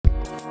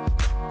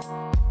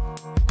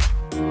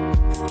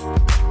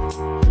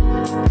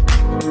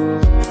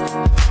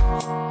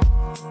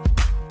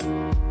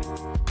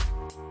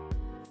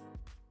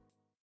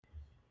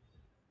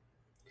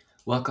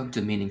Welcome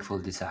to Meaningful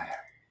Desire.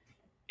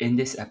 In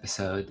this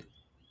episode,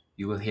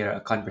 you will hear a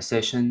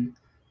conversation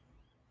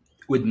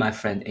with my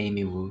friend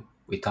Amy Wu.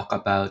 We talk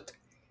about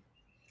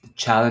the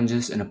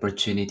challenges and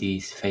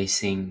opportunities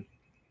facing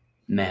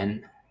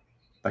men,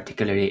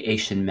 particularly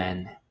Asian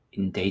men,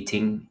 in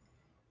dating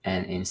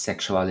and in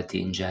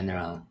sexuality in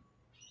general.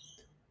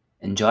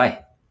 Enjoy!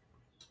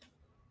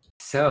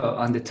 So,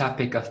 on the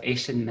topic of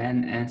Asian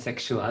men and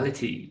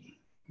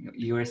sexuality,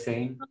 you were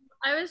saying?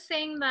 I was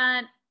saying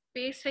that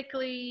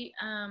basically,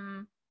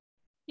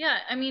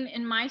 I mean,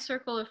 in my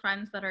circle of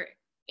friends that are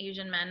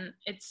Asian men,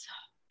 it's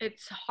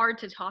hard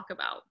to talk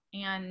about,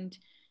 and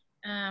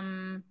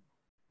um,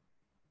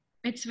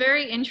 it's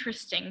very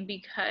interesting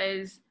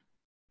because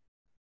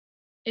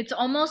it's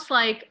almost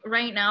like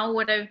right now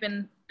what I've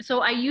been. So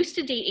I used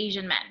to date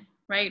Asian men,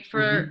 right?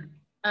 For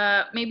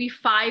maybe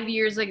 5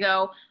 years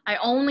ago, I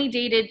only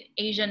dated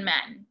Asian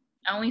men.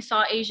 I only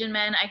saw Asian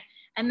men.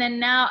 And then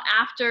now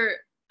after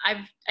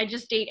I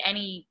just date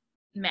any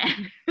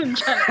men in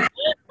general.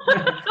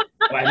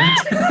 Why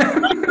not?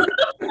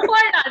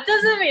 Why not?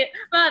 Doesn't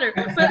matter.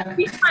 But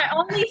before I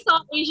only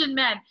saw Asian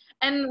men.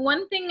 And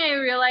one thing I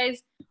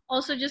realized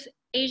also just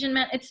Asian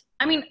men,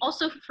 I mean,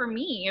 also for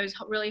me, it was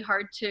really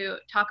hard to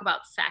talk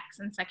about sex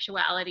and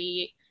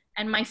sexuality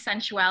and my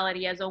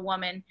sensuality as a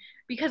woman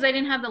because I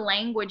didn't have the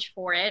language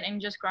for it. And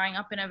just growing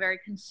up in a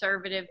very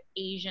conservative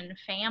Asian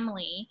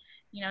family,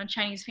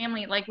 Chinese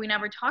family, like we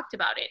never talked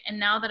about it. And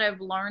now that I've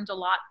learned a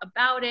lot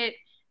about it,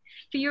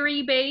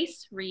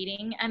 theory-based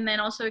reading and then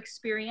also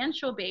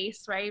experiential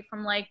based, right?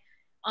 From like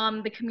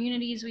the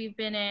communities we've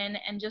been in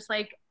and just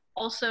like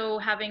also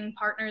having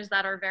partners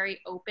that are very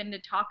open to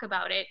talk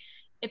about it.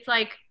 It's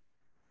like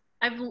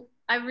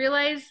I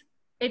realize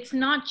it's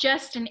not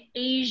just an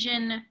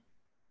Asian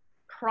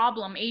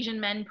problem, Asian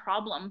men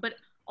problem, but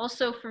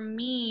also for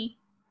me,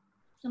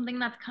 something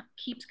that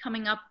keeps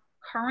coming up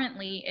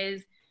currently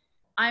is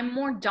I'm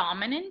more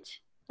dominant.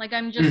 Like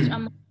I'm just a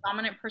more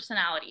dominant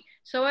personality.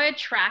 So I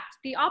attract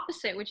the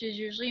opposite, which is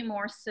usually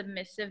more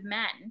submissive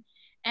men.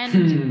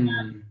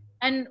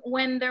 And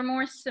when they're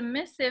more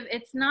submissive,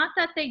 it's not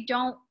that they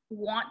don't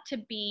want to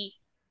be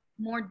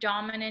more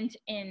dominant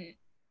in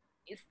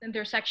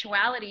their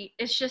sexuality.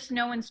 It's just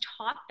no one's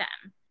taught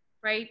them,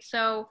 right?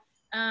 So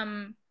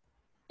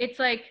it's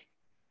like,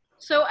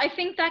 so I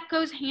think that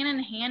goes hand in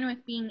hand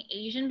with being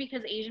Asian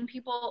because Asian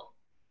people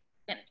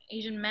and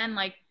Asian men,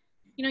 like,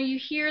 you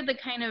hear the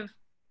kind of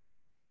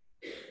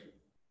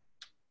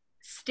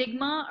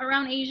stigma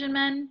around Asian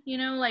men,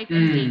 like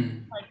and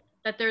dating, like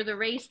that they're the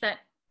race that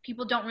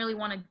people don't really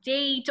want to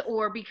date,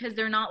 or because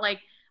they're not like,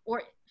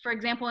 or for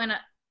example, in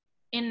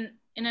an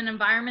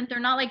environment, they're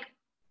not like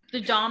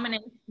the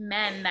dominant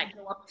men that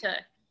go up to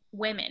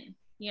women,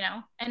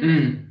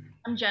 and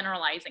I'm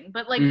generalizing,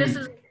 but like this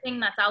is a thing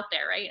that's out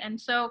there, right? And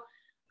so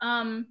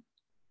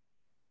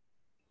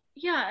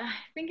yeah, I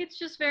think it's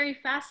just very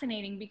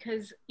fascinating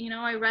because,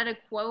 I read a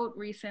quote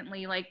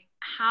recently, like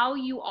how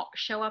you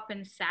show up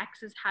in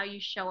sex is how you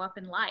show up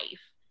in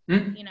life,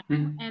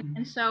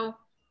 and so,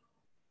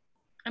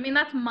 I mean,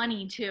 that's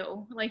money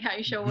too, like how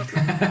you show up.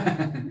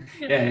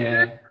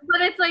 Yeah.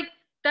 But it's like,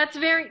 that's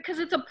very, because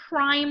it's a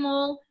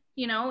primal,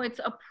 it's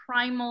a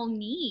primal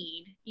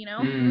need,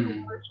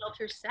 food, water,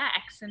 shelter,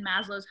 sex, and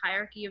Maslow's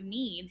hierarchy of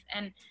needs.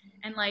 And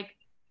like,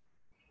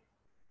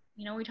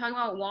 we talk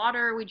about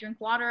water, we drink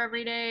water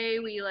every day,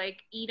 we like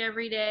eat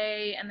every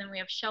day, and then we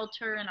have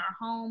shelter in our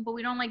home, but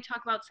we don't like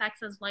talk about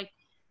sex as like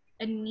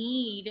a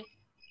need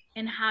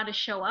and how to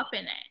show up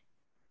in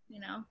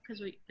it,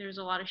 because there's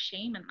a lot of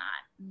shame in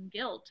that and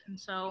guilt. And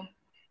so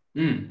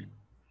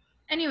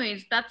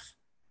anyways, that's,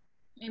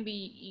 maybe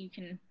you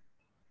can,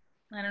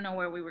 I don't know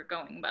where we were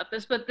going about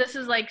this, but this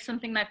is like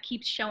something that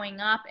keeps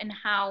showing up and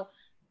how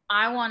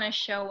I want to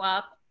show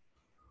up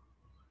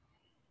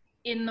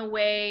in the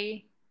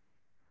way,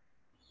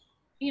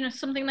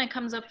 something that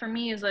comes up for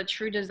me is a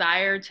true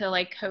desire to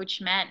like coach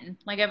men.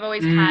 Like I've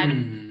always had,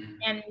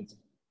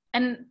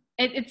 and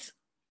it's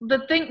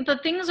the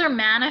things are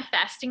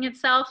manifesting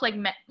itself. Like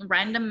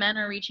random men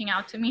are reaching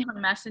out to me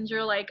on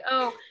Messenger, like,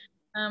 oh,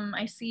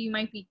 I see you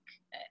might be,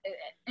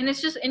 and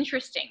it's just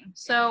interesting.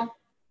 So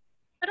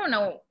I don't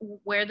know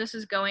where this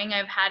is going.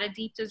 I've had a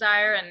deep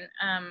desire,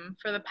 and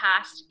for the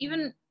past,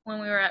 even when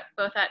we were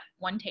both at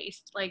One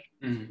Taste, like,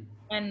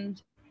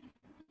 and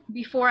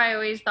before I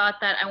always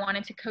thought that I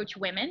wanted to coach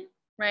women,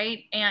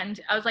 right? And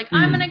I was like,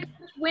 I'm going to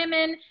coach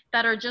women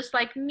that are just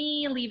like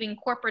me, leaving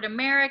corporate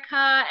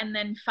America and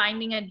then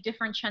finding a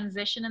different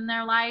transition in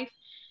their life.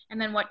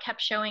 And then what kept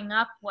showing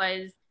up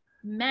was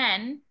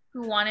men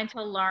who wanted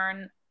to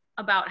learn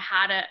about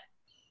how to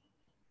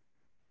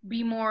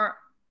be more,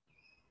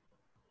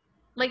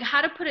 like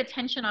how to put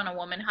attention on a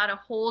woman, how to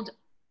hold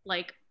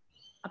like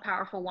a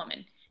powerful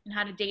woman, and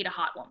how to date a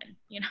hot woman,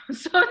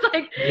 So it's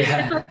like,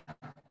 it's like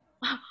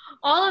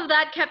all of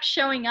that kept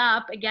showing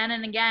up again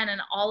and again, and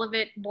all of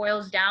it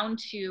boils down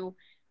to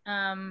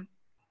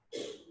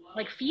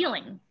like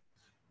feeling,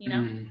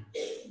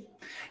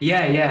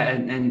 Yeah,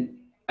 and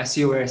as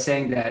you were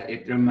saying that,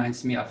 it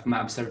reminds me of my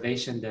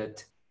observation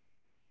that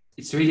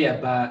it's really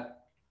about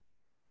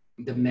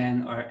the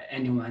men or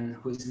anyone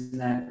who's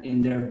not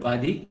in their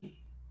body, and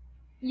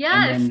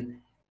Yes.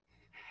 then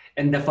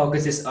and the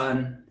focus is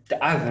on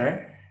the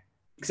other.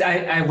 Because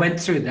I went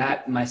through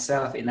that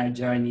myself in our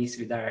journeys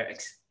with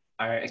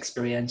our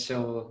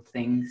experiential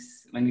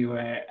things when we were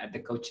at the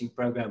coaching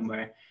program,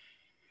 where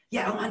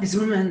yeah, I want this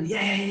woman,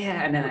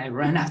 yeah, and then I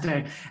run after her,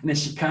 and then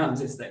she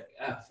comes. It's like,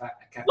 oh fuck,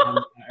 I can't run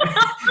after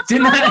her. Do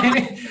you know what I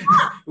mean?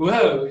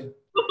 Whoa,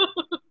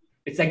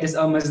 it's like this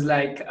almost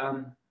like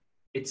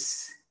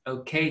it's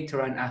okay to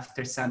run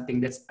after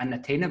something that's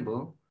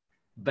unattainable,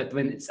 but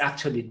when it's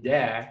actually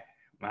there,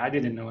 well, I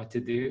didn't know what to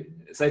do.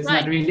 So it's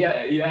Right. not really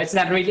it's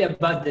not really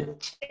about the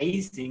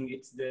chasing,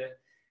 it's the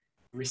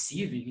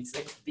receiving. It's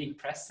like being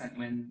present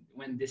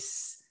when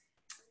this,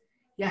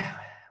 yeah,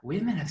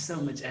 women have so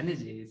much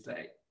energy. It's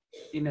like,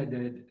 you know,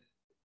 the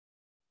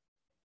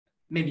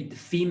maybe the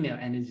female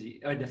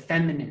energy or the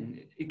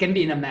feminine, it can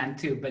be in a man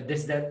too, but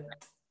there's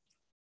that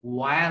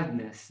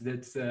wildness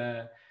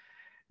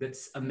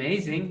that's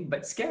amazing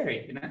but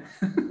scary, you know.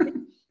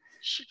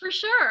 For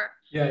sure.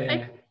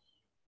 Yeah.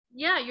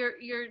 Yeah,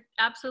 you're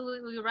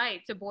absolutely right.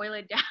 To boil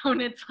it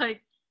down, it's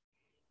like,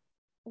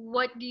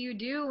 what do you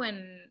do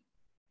when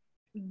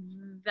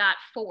that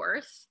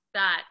force,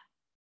 that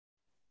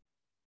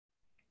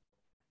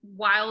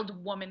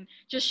wild woman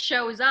just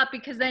shows up?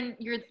 Because then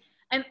you're,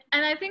 and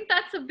I think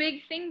that's a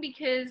big thing,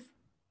 because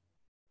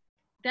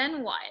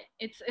then what?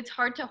 It's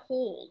hard to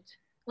hold.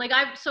 Like,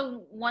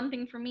 so one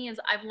thing for me is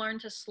I've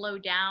learned to slow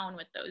down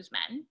with those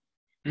men,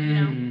 you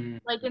know?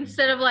 Like,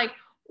 instead of like,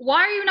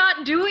 why are you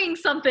not doing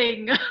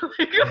something?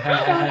 Like,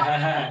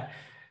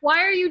 why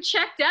are you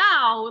checked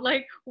out?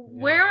 Like,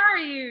 where are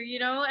you? You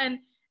know, and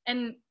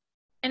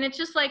it's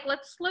just like,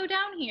 let's slow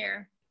down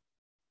here.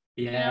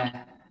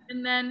 Yeah. You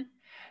know?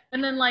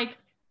 And then like,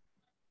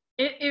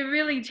 it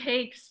really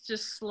takes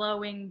just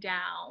slowing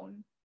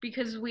down,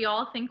 because we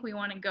all think we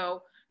want to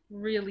go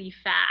really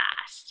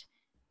fast.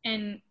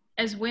 And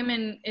as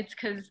women, it's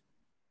because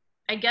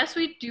I guess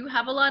we do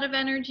have a lot of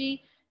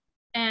energy,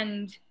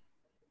 and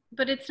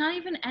but it's not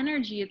even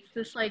energy. It's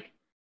this like,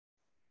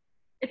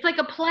 it's like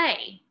a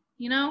play,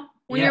 you know?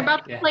 When you're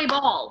about to play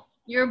ball,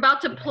 you're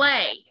about to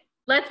play.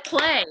 Let's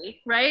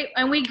play, right?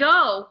 And we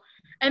go,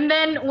 and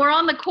then we're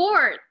on the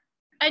court,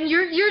 and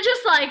you're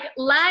just like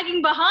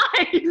lagging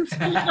behind.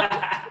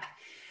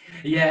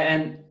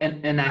 Yeah,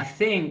 and I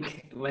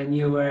think when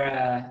you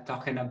were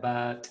talking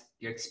about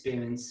your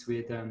experience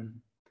with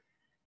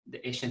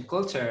the Asian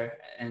culture,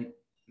 and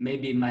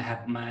maybe my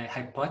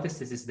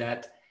hypothesis is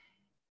that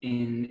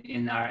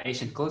in our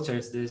Asian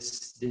cultures,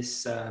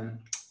 this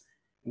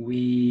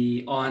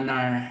we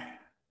honor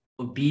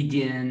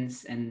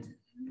obedience and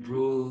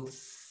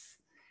rules,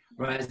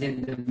 whereas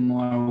in the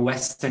more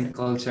Western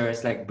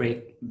cultures, like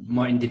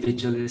more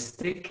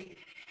individualistic.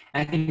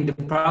 I think the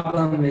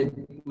problem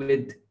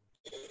with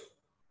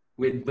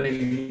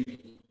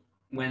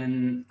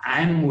when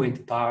I'm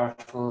with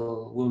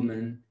powerful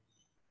women,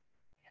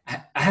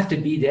 I have to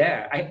be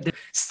there.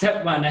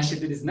 Step one, I should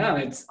do this now.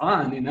 It's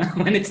on, you know.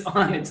 When it's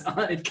on, it's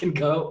on. It can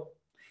go.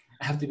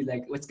 I have to be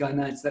like, what's going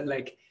on? It's not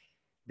like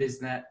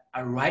there's not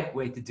a right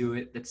way to do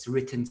it that's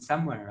written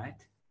somewhere,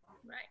 right?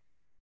 Right.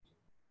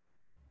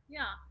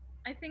 Yeah,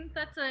 I think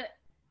that's a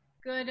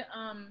good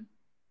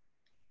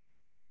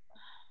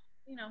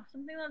you know,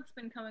 something that's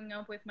been coming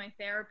up with my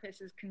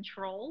therapist is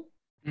control,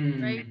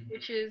 right?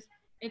 Which is,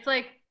 it's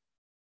like,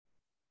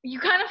 you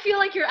kind of feel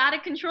like you're out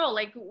of control.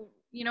 Like,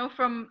 you know,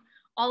 from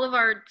all of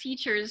our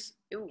teachers,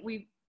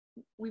 we've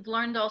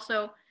learned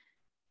also,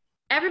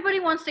 everybody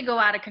wants to go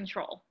out of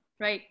control,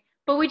 right?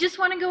 But we just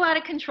want to go out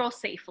of control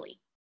safely.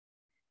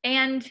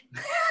 And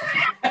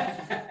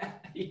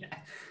yeah.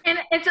 And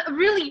it's a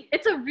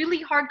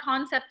really hard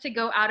concept to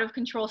go out of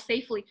control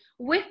safely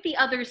with the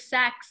other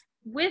sex,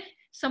 with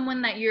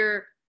someone that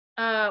you're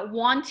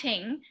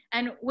wanting,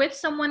 and with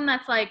someone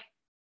that's like,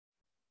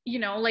 you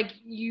know, like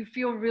you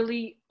feel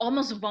really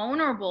almost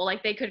vulnerable,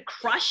 like they could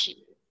crush you,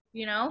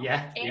 you know?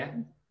 Yeah.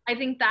 I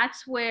think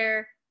that's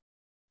where,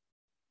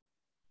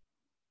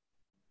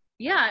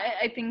 yeah,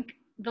 I think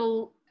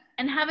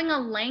and having a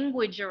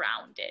language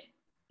around it,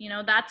 you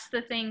know, that's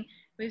the thing.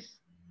 With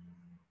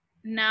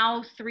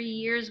now 3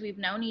 years we've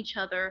known each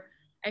other,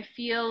 I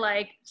feel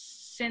like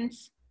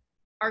since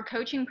our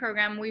coaching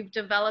program, we've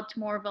developed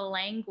more of a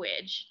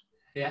language,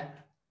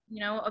 you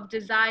know, of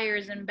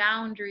desires and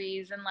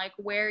boundaries, and like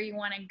where you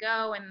want to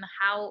go, and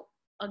how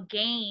a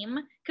game,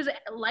 because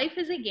life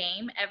is a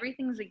game,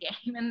 everything's a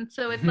game, and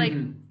so it's like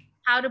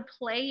how to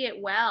play it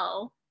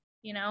well,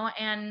 you know.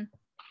 And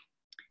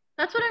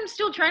that's what I'm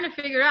still trying to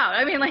figure out.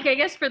 I mean, like, I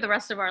guess for the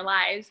rest of our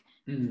lives,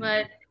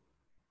 but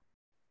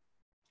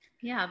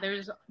yeah,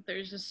 there's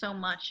just so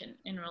much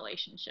in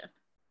relationship.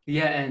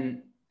 Yeah,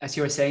 and as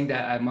you were saying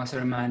that, I'm also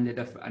reminded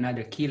of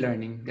another key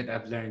learning that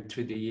I've learned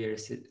through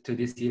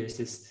these years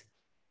is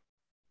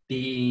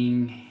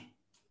being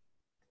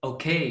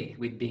okay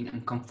with being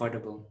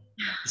uncomfortable.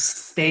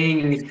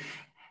 Staying,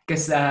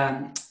 because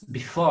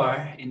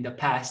before, in the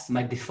past,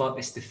 my default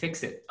is to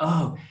fix it.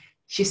 Oh,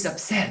 she's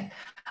upset.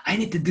 I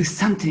need to do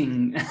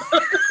something.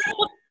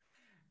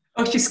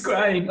 oh, she's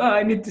crying. Oh,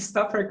 I need to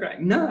stop her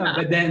crying. No,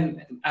 but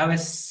then and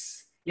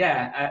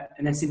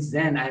then since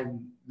then I've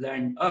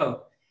learned,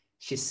 oh,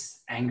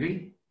 she's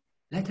angry.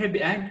 Let her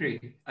be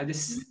angry. I'll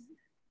just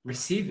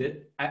receive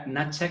it,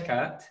 not check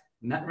out,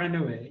 not run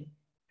away,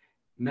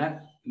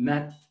 not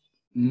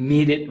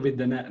meet it with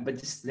but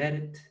just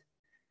let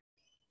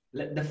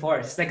the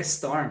force, it's like a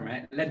storm,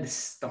 right? Let the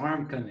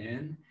storm come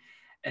in.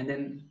 And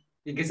then,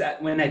 because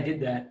when I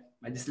did that,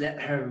 I just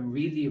let her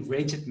really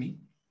rage at me.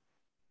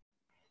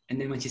 And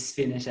then when she's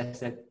finished, I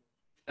said,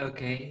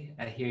 okay,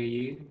 I hear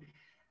you.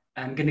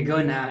 I'm going to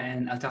go now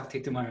and I'll talk to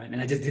you tomorrow.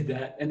 And I just did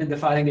that. And then the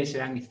following day, she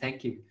rang me,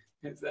 thank you.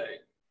 It's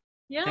like,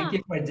 thank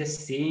you for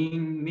just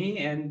seeing me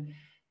and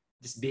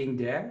just being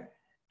there.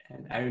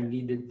 And I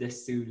needed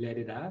just to let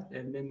it out.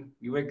 And then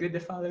we were good the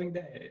following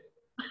day.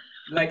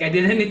 Like, I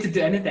didn't need to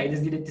do anything. I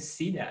just needed to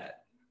see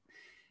that.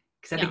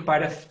 Because I think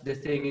part of the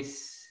thing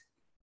is,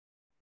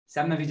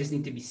 some of you just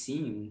need to be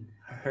seen,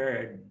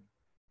 heard.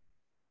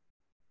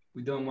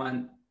 We don't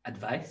want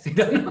advice. We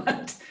don't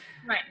want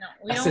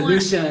a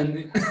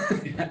solution.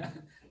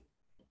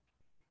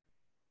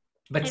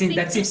 But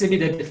that seems to be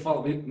the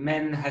default.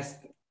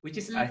 Which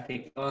is, I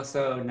think,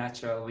 also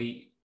natural.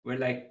 We're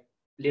like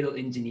little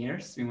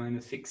engineers. We want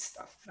to fix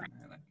stuff. Right.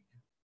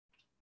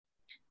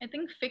 I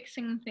think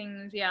fixing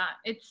things,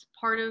 it's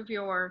part of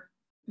your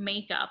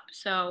makeup.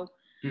 So,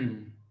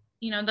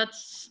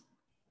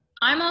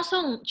 I'm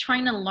also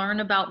trying to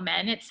learn about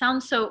men. It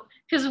sounds so,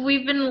 because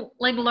we've been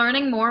like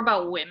learning more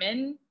about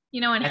women,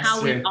 and that's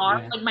how we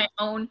are, like my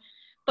own.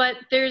 But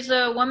there's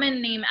a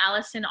woman named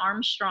Alison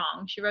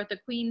Armstrong. She wrote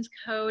The Queen's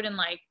Code and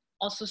like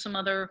also some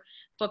other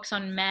books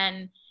on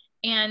men.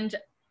 And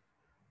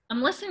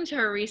I'm listening to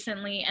her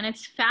recently, and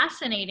it's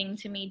fascinating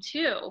to me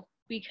too,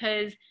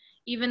 because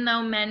even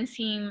though men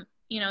seem,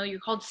 you're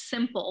called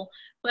simple,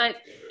 but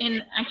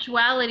in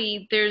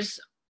actuality, there's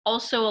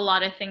also a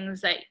lot of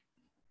things that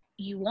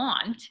you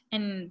want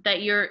and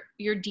that your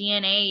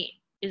DNA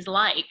is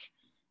like.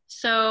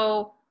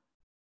 So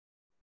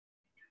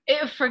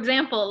if, for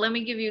example, let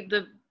me give you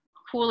the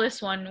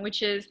coolest one,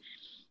 which is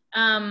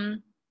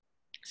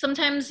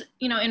sometimes,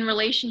 in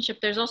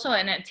relationship, there's also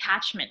an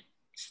attachment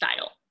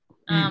style.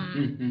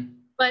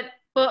 But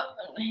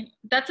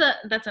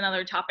that's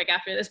another topic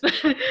after this. But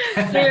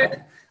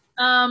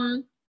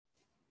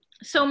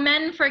so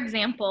men, for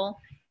example,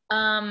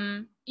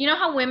 you know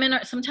how women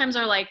sometimes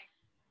are like,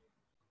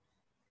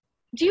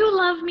 do you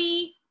love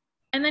me?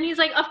 And then he's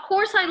like, of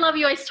course I love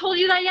you. I told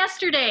you that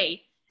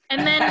yesterday.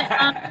 And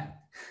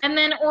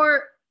then,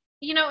 or,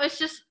 it's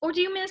just, or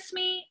do you miss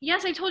me?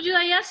 Yes, I told you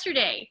that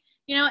yesterday.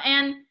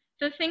 And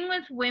the thing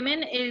with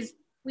women is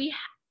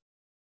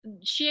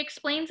she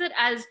explains it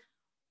as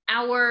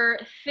our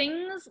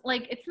things,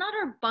 like, it's not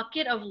our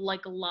bucket of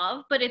like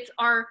love, but it's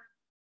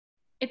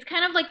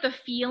kind of like the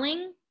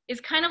feeling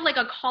is kind of like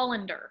a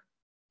colander,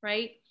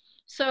 right?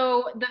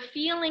 So the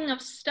feeling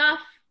of stuff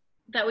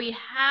that we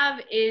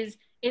have is,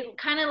 it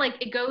kind of like,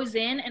 it goes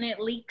in and it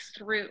leaks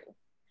through.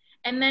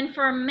 And then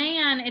for a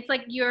man, it's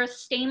like you're a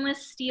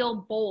stainless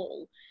steel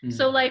bowl.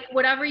 So like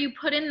whatever you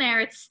put in there,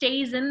 it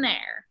stays in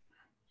there.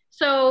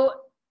 So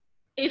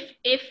if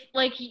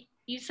like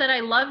you said, I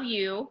love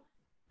you,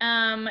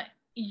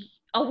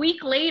 a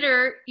week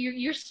later,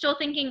 you're still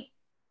thinking,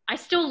 I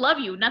still love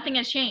you. Nothing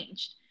has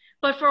changed.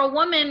 But for a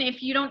woman,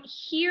 if you don't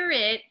hear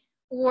it,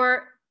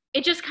 or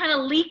it just kind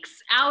of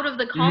leaks out of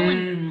the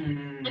colander,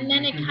 and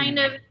then it kind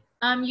of,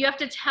 you have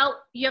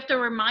to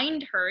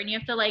remind her, and you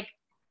have to like,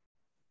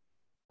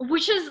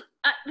 which is,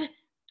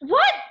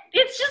 what?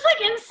 It's just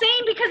like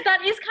insane, because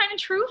that is kind of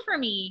true for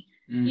me,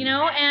 but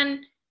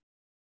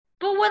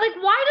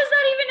why does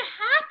that even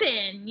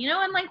happen?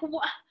 And like,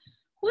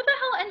 who the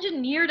hell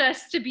engineered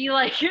us to be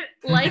like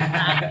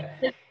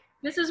that?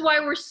 This is why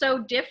we're so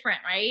different,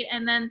 right?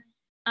 And then,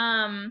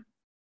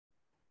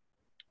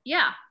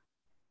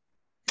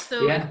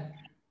 So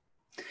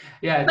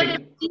But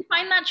do you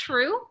find that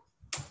true?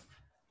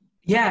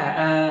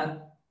 Yeah,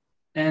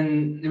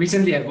 and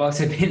recently I've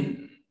also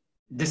been,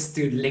 just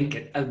to link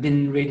it, I've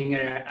been reading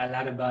a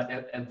lot about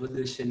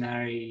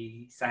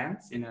evolutionary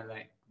science,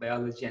 like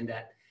biology, and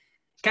that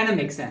kind of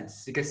makes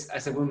sense, because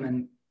as a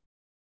woman.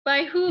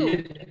 By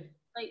who?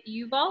 Like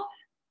Yuval?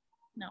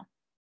 No.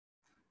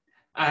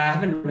 I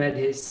haven't read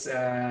his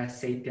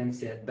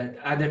Sapiens yet, but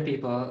other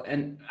people,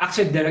 and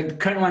actually the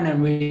current one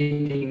I'm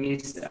reading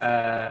is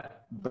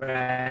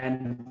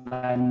Brand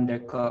van der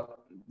Kolk,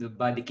 The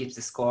Body Keeps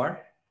the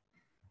Score.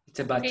 It's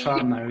about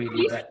trauma,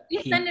 really, but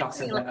he talks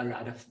about a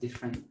lot of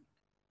different.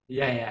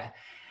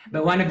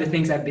 But one of the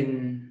things I've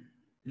been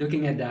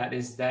looking at that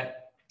is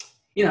that,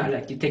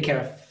 like you take care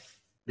of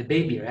the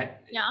baby, right?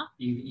 Yeah.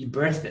 You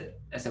birth it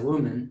as a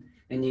woman,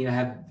 and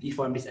you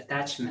form this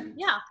attachment.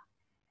 Yeah.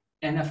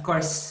 And of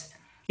course,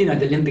 the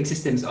limbic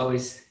system is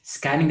always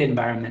scanning the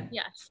environment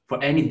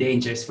for any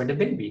dangers for the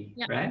baby,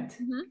 right?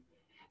 Mm-hmm.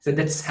 So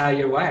that's how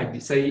you're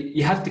wired. So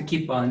you have to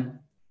keep on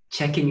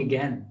checking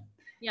again.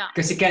 Yeah.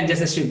 Because you can't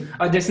just assume,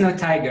 oh, there's no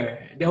tiger.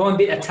 There won't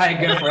be a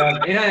tiger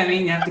forever. You know what I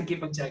mean? You have to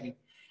keep on checking.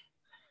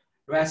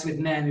 Whereas with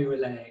men, we were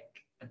like,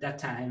 at that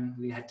time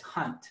we had to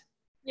hunt.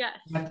 Yes.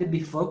 You have to be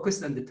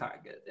focused on the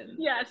target, and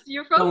Yes,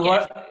 you're don't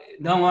worry,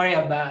 focused. don't worry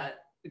about,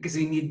 because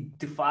we need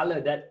to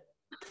follow that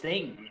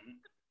thing.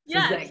 So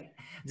Yes.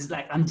 it's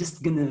like I'm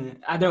just gonna,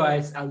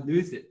 otherwise I'll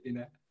lose it, you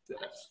know. So,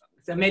 Yes.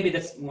 so maybe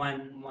that's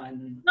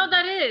one. No,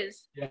 that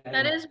is. Yeah,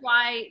 That yeah. is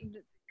why,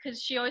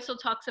 because she also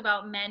talks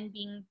about men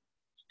being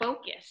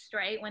focused,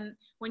 right?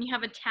 When you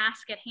have a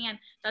task at hand,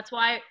 that's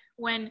why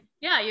when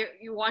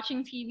you're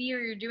watching TV or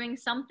you're doing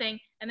something,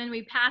 and then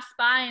we pass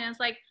by and it's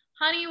like,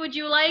 honey, would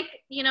you like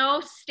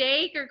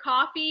steak or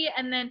coffee?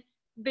 And then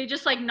they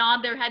just like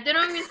nod their head. They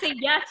don't even say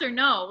yes or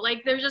no.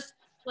 Like they're just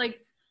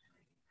like,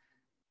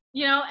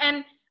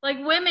 and like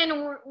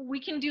women, we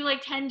can do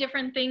like 10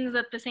 different things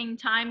at the same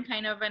time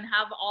kind of, and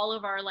have all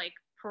of our like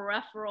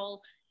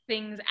peripheral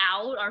things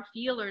out, our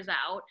feelers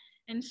out.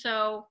 And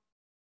so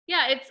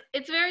yeah,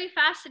 it's very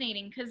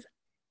fascinating because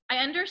I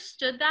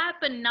understood that,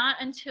 but not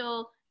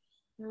until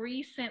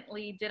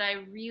recently did I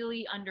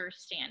really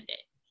understand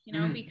it,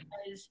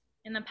 because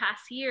in the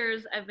past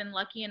years I've been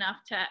lucky enough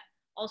to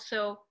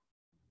also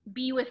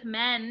be with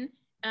men,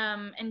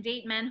 and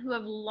date men who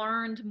have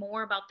learned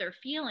more about their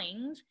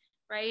feelings,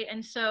 right?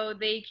 And so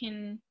they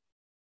can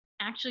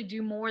actually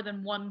do more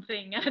than one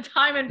thing at a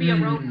time and be a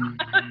robot.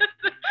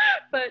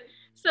 But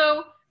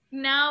so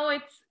now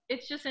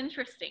it's just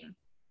interesting.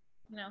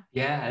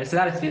 Yeah, there's a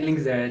lot of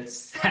feelings there.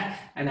 It's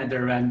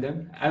another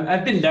random.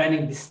 I've been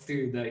learning this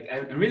too. Like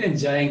I'm really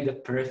enjoying the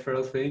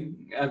peripheral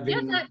thing. I've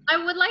Yes, been.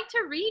 I would like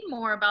to read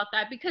more about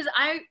that because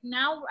I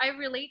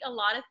relate a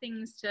lot of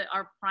things to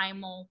our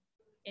primal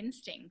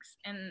instincts,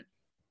 and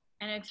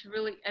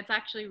it's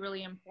actually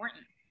really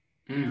important,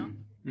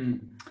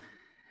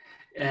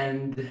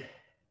 And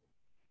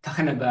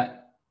talking about,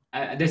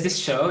 there's this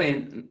show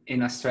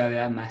in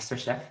Australia,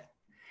 MasterChef,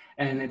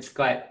 and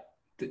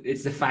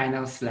it's the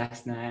finals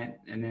last night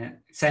and the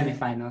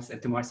semifinals,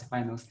 and tomorrow's the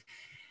finals.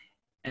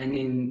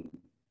 And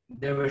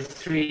there were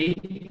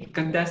 3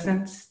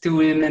 contestants, 2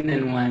 women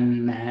and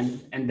 1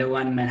 man, and the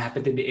 1 man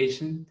happened to be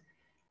Asian.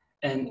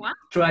 And Wow.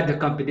 throughout the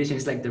competition,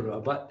 it's like the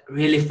robot,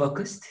 really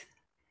focused.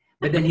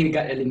 But then he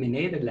got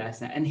eliminated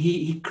last night, and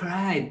he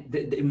cried.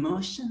 The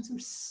emotions were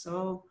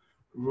so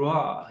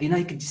raw. You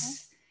could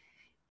just.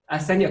 I'll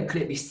send you a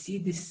clip. You see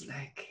this,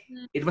 like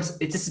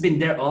it's just been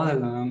there all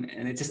along,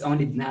 and it's just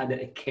only now that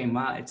it came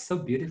out. It's so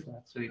beautiful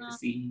actually to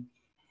see.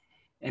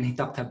 And he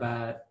talked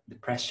about the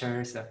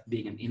pressures of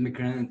being an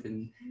immigrant,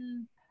 and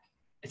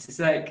it's just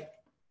like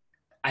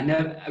I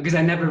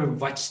never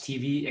watched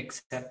TV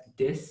except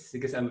this,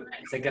 because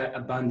it's like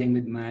a bonding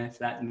with my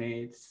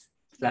flatmate,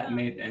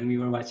 and we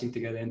were watching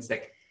together, and it's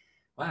like,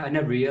 wow, I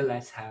never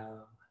realized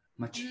how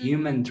much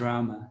human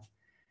drama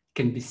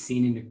can be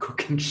seen in a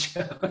cooking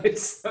show.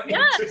 It's so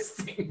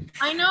interesting.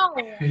 I know.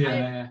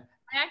 Yeah.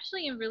 I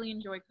actually really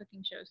enjoy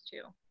cooking shows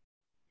too.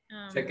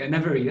 It's like I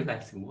never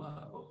realized,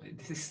 wow,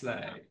 this is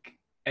like,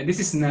 and this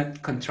is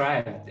not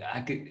contrived.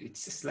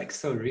 It's just like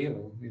so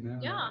real,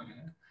 Yeah.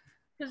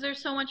 Because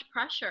there's so much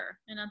pressure,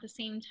 and at the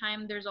same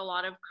time there's a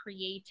lot of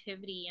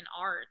creativity and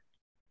art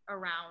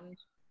around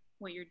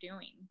what you're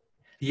doing.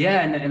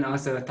 Yeah, and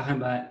also talking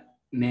about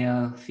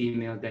male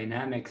female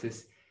dynamics,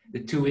 is the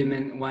 2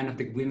 women, one of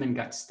the women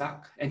got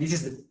stuck, and this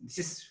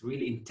is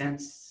really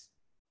intense.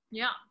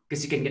 Yeah,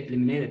 because you can get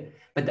eliminated.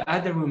 But the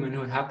other woman,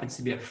 who happens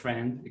to be a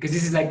friend, because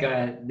this is like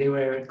they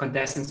were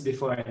contestants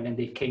before and then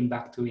they came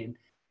back to win,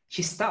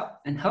 she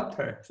stopped and helped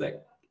her. It's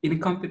like in a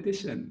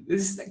competition.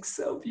 This is like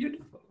so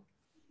beautiful.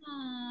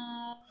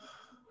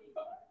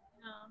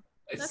 yeah.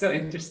 It's so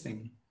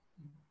interesting.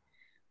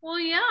 Well,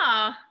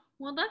 yeah.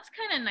 Well, that's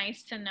kind of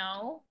nice to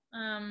know.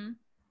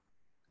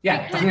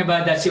 Yeah, talking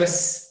about that, she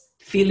was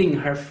feeling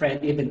her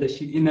friend, even though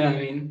she,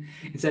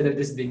 instead of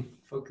just being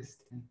focused.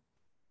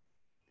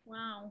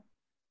 Wow.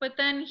 But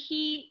then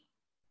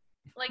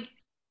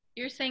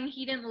you're saying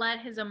he didn't let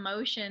his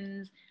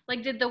emotions,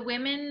 like, did the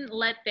women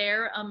let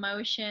their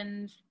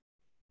emotions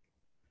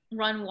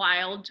run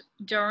wild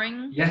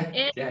during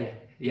it?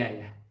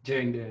 Yeah.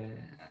 During the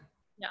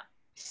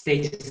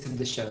stages of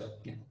the show.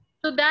 Yeah.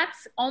 So that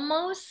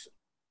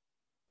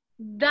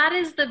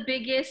is the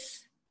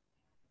biggest,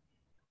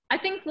 I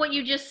think what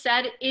you just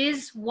said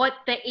is what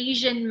the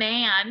Asian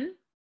man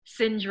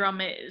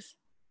syndrome is.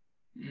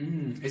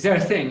 Is there a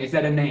thing? Is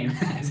that a name?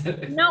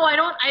 No, I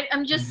don't.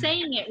 I'm just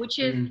saying it, which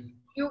is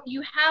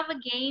you have a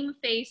game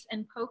face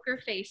and poker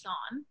face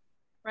on,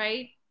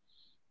 right?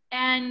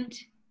 And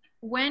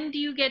when do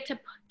you get to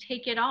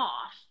take it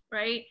off,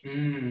 right?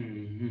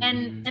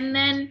 And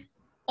then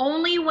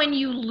only when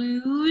you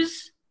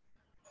lose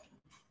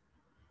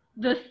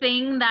the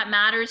thing that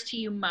matters to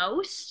you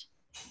most,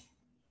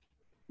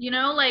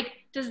 like,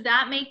 does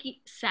that make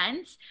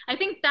sense? I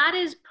think that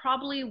is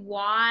probably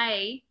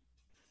why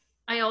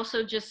I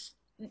also just,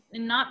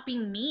 not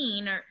being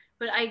mean,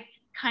 but I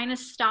kind of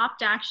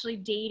stopped actually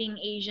dating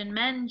Asian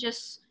men,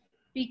 just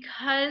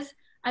because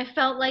I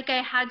felt like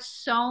I had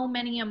so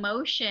many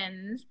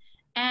emotions,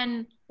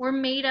 and we're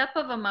made up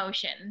of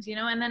emotions,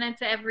 and then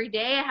it's every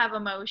day I have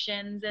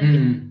emotions,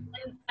 and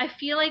I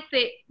feel like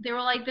they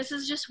were like, this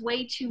is just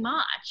way too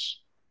much.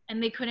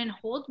 and they couldn't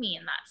hold me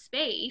in that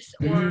space,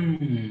 or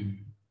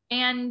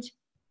and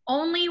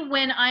only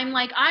when I'm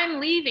like, I'm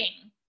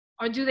leaving,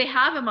 or do they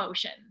have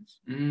emotions,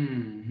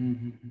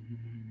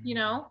 you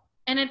know?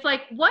 And it's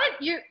like, what?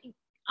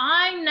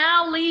 I'm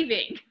now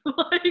leaving.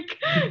 Like,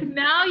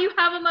 now you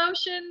have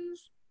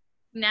emotions,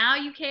 now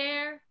you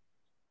care.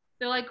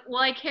 They're like,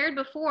 well, I cared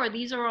before,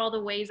 these are all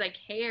the ways I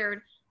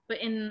cared,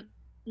 but in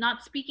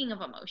not speaking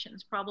of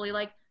emotions, probably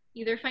like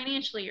either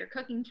financially or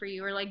cooking for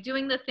you, or like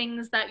doing the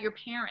things that your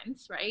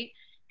parents, right?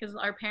 Because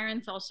our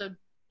parents also,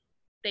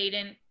 they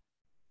didn't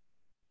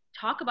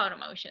talk about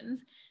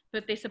emotions,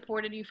 but they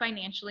supported you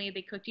financially,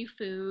 they cooked you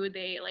food,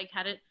 they like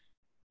had a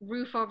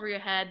roof over your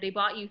head, they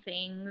bought you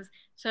things.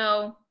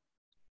 So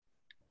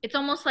it's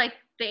almost like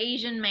the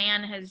Asian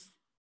man has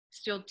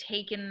still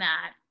taken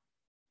that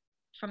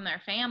from their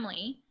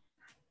family.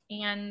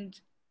 And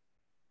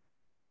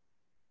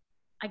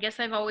I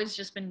guess I've always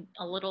just been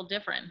a little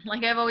different.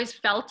 Like, I've always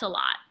felt a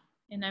lot,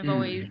 and I've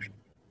always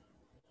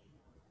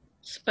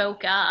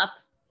spoke up.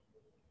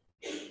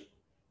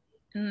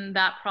 And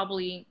that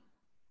probably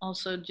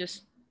also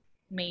just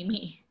made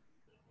me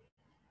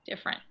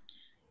different.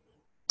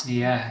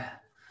 Yeah.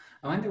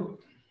 I wonder,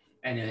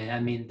 anyway,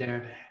 I mean,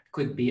 there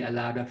could be a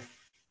lot of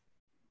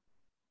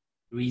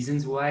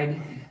reasons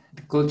why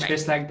the culture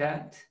is like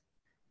that.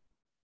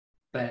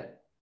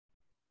 But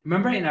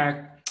remember in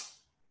our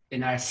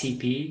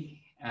CP,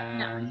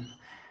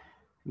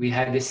 we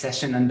had this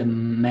session on the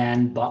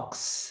man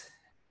box.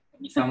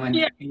 Someone,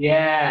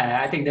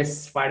 yeah, I think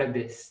that's part of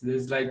this.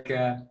 There's like,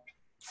 there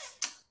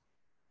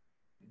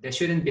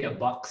shouldn't be a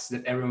box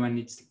that everyone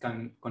needs to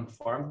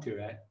conform to,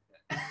 right?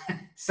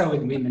 So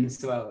with women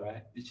as well,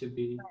 right? It should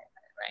be.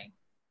 Right.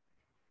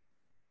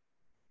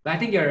 But I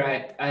think you're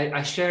right.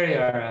 I share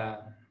your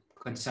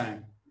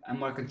concern. I'm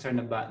more concerned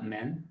about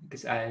men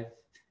because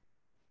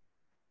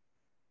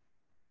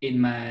in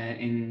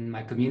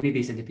my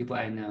communities and the people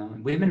I know,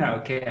 women are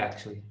okay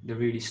actually. They're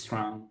really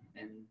strong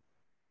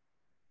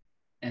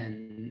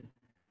and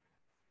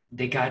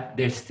they got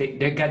their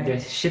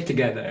shit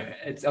together.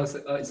 It's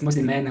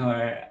mostly men who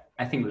are,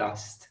 I think,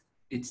 lost.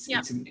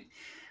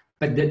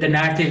 But the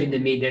narrative in the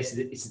media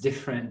is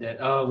different. That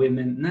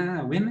women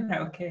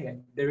are okay.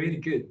 They're really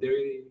good.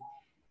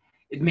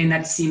 It may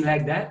not seem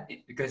like that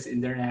because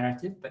in their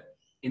narrative, but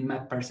in my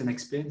personal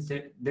experience,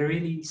 they're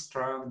really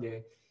strong.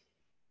 They're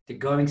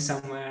going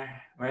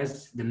somewhere,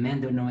 whereas the men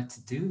don't know what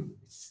to do.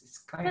 It's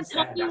quite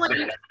sad.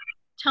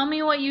 Tell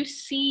me what you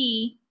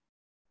see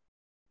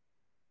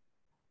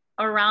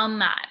around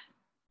that,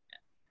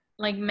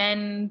 like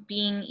men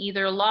being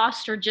either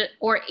lost or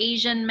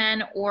Asian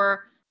men,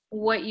 or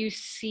what you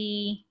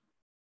see.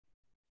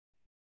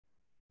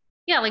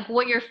 Yeah, like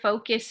what your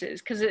focus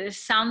is, because it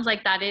sounds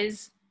like that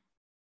is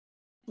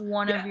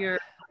one of your.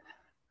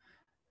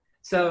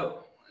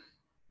 So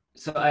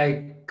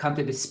I come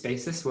to these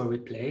spaces where we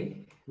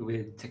play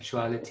with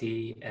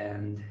sexuality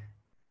and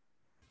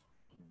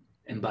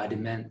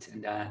embodiment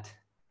and that,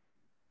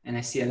 and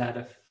I see a lot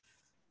of,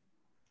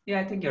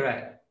 I think you're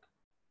right,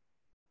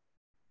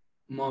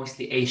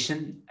 mostly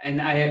Asian, and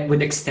I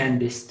would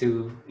extend this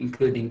to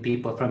including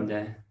people from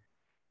the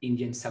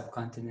Indian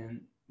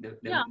subcontinent, the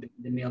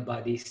male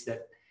bodies,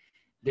 that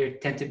they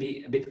tend to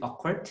be a bit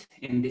awkward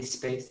in these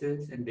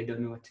spaces and they don't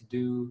know what to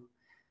do.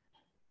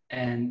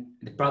 And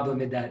the problem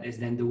with that is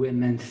then the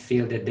women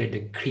feel that they're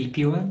the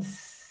creepy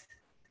ones.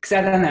 Because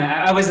I don't know,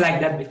 I was like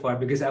that before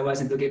because I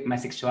wasn't looking at my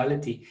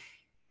sexuality.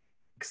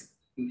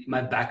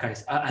 My background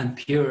is, I'm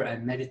pure,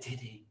 I'm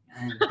meditating,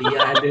 and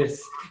beyond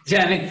this. Do you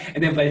know what I mean?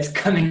 And then, but it's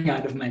coming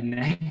out of my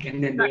neck,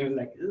 and then they're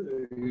like,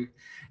 ugh.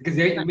 Because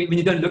when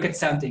you don't look at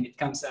something, it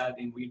comes out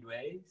in weird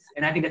ways.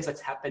 And I think that's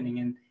what's happening.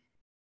 And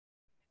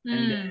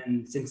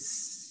then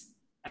since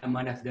I'm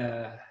one of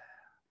the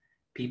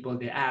people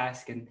they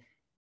ask, and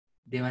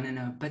they want to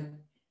know, but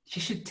she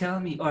should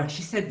tell me, or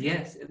she said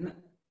yes.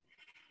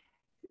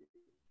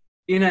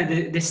 You know,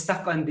 they're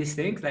stuck on these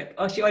things like,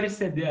 oh, she already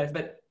said yes,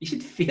 but you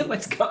should feel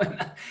what's going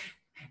on.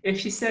 If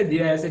she said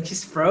yes and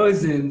she's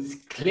frozen,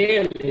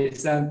 clearly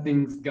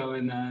something's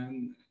going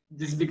on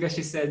just because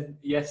she said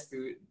yes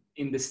to it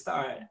in the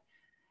start.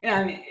 Yeah,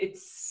 I mean,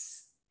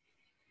 it's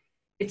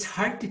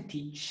hard to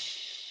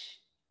teach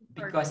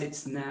because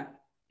it's not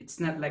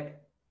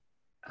like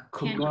a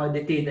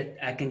commodity that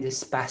I can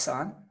just pass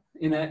on.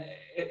 You know,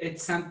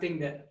 it's something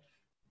that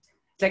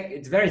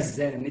it's very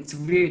Zen. It's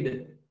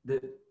weird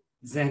that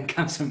Zen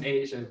comes from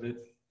Asia, but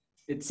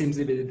it seems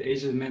to be that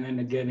Asian men are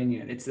not getting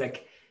it. It's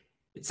like,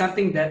 it's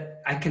something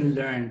that I can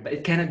learn, but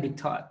it cannot be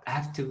taught. I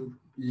have to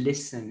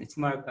listen. It's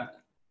more about,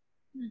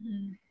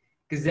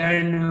 because there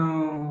are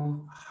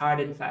no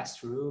hard and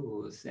fast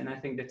rules. And I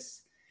think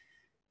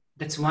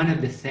that's one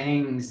of the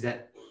things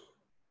that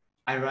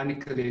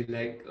ironically,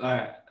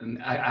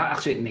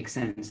 actually it makes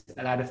sense.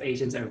 A lot of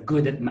Asians are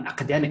good at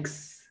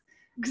academics.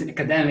 Because in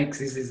academics,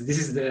 this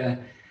is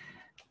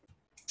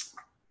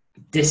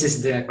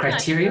the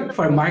criteria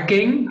for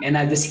marking, and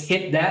I just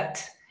hit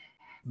that.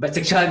 But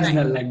sexuality is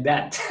not like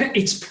that.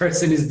 Each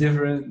person is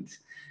different.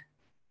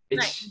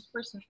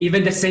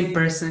 Even the same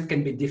person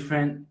can be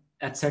different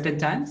at certain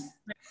times.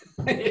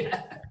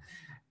 Yeah.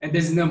 And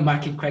there's no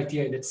marking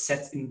criteria that's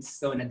set in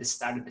stone at the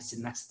start of the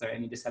semester,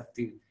 and you just have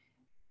to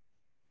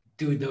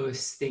do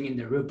those things in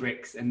the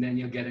rubrics, and then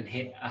you'll get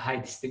a high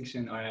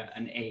distinction or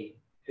an A.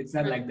 It's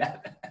not Right. like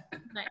that.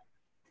 Right.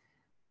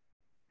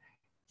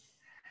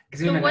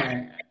 Because So women what? are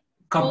Well,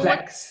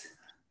 complex.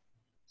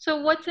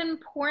 so what's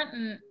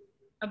important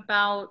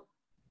about,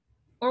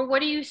 or what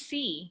do you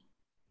see?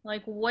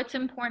 Like, what's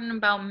important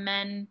about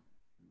men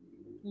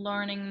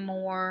learning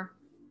more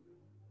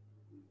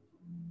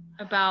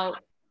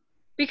about,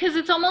 because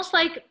it's almost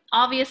like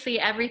obviously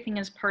everything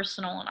is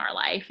personal in our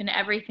life and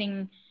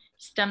everything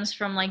stems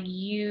from like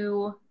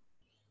you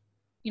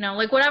know,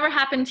 like whatever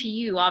happened to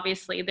you,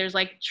 obviously there's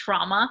like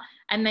trauma,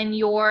 and then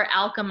you're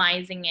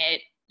alchemizing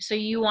it. So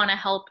you want to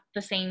help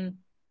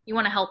you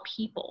want to help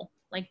people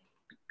like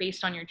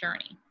based on your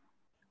journey.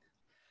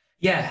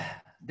 Yeah,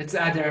 that's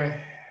the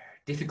other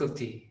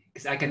difficulty,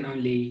 because I can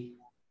only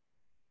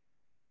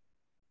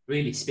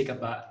really speak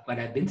about what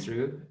I've been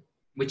through,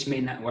 which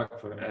may not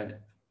work for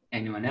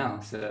anyone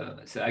else.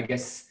 So I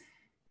guess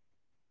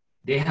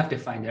they have to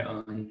find their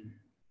own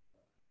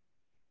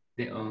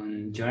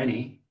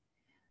journey.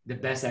 The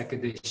best I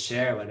could do is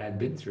share what I've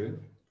been through,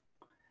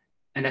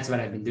 and that's what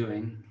I've been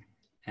doing.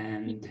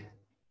 And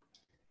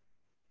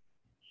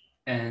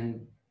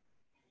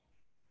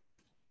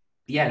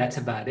yeah, that's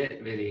about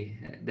it, really.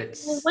 Well,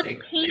 That's what's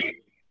like, pain?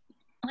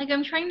 Like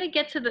I'm trying to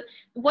get to the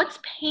what's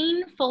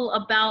painful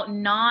about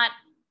not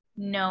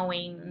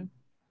knowing.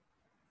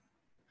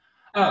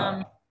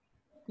 oh,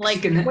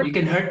 because Like what? you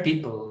can hurt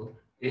people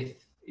if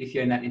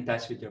you're not in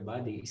touch with your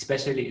body,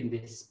 especially in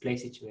these play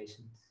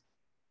situations.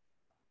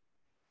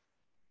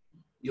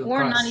 You'll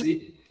Or not cross,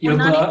 even, or you'll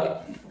not even.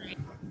 go,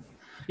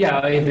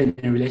 yeah, or even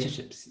in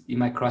relationships, you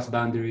might cross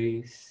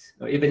boundaries,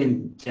 or even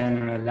in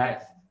general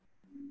life.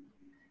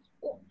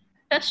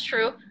 That's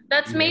true.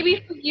 That's Yeah. maybe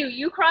for you.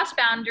 You cross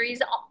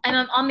boundaries,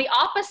 and on the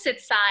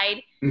opposite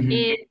side Mm-hmm.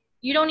 is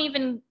you don't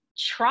even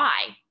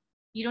try.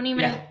 You don't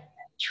even Yeah.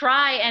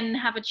 try and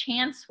have a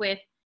chance with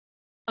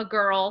a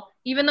girl,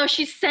 even though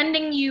she's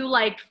sending you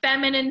like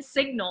feminine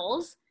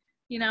signals,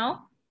 you know?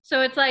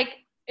 So it's like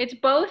it's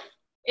both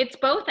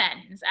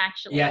ends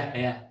actually. Yeah,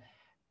 yeah.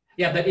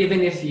 Yeah, but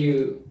even if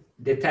you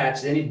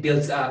detach, then it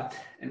builds up,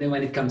 and then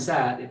when it comes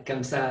out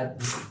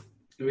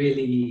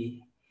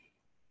really.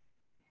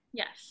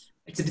 Yes.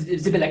 It's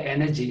a bit like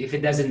energy. If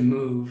it doesn't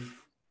move,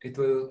 it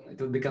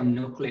will become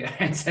nuclear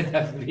instead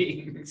of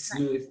being Right.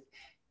 smooth.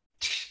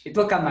 It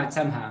will come out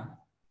somehow,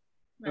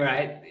 Right.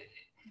 right?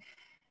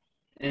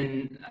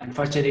 And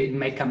unfortunately, it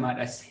may come out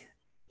as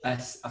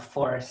a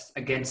force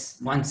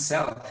against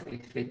oneself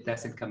if it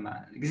doesn't come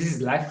out. Because this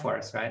is life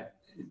force, right?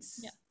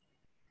 Yeah.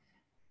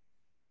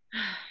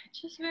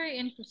 It's just very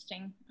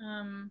interesting.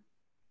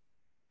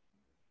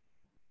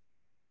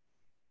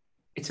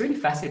 It's really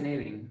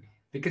fascinating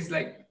because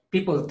like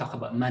people talk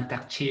about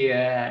Mantak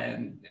Chia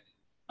and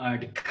or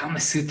the Kama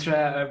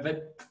Sutra,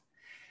 but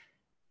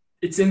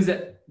it seems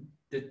that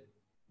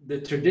the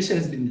tradition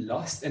has been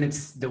lost, and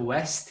it's the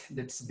West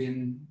that's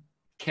been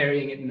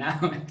carrying it now.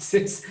 It's,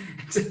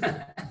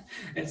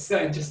 it's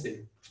so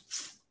interesting.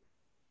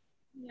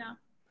 Yeah.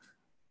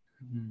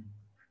 Mm.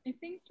 I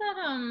think that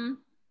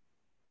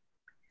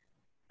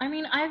I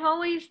mean, I've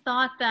always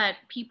thought that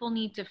people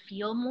need to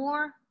feel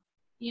more,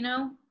 you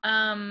know?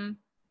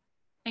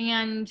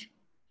 And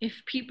if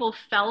people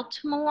felt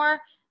more,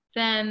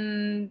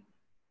 then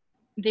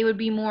they would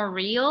be more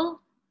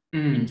real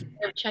instead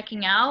Mm. of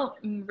checking out,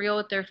 real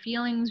with their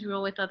feelings,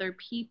 real with other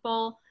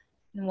people.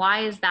 And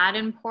why is that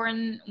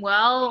important?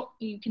 Well,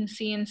 you can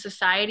see in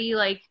society,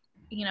 like,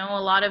 you know,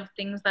 a lot of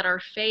things that are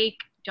fake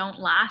don't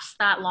last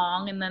that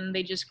long and then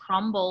they just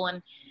crumble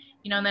and,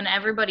 you know, then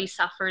everybody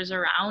suffers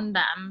around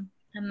them.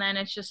 And then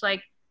it's just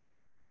like,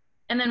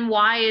 and then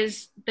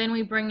then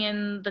we bring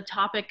in the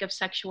topic of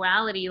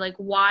sexuality. Like,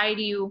 why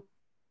do you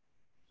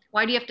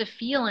have to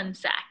feel in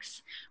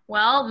sex?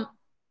 Well,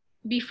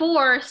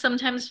 before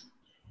sometimes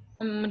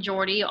a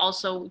majority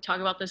also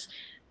talk about this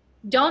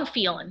don't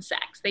feel in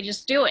sex. They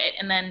just do it.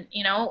 And then,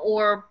 you know,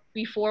 or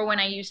before when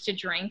I used to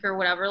drink or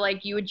whatever,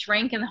 like you would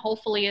drink and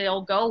hopefully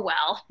it'll go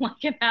well.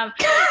 Like and have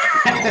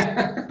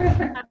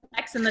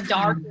sex in the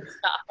dark and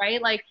stuff,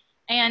 right? Like,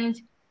 and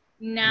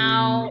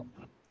now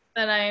Mm.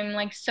 that I'm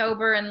like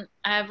sober and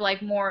I have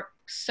like more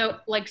so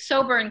like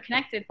sober and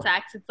connected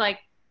sex, it's like,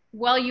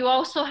 well, you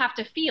also have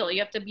to feel, you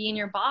have to be in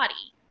your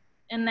body.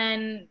 And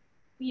then,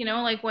 you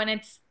know, like when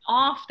it's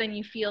off, then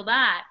you feel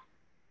that.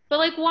 But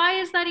like, why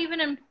is that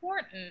even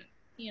important?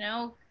 You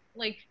know,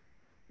 like,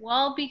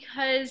 well,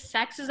 because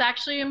sex is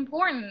actually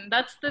important.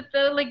 That's the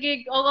like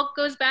it all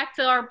goes back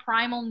to our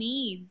primal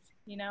needs,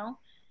 you know?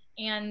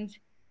 And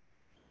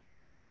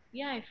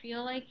yeah, I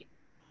feel like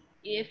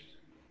if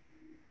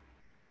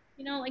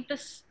you know, like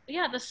this,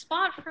 yeah, the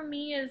spot for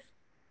me is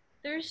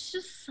there's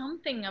just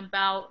something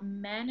about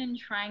men and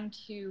trying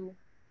to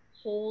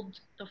hold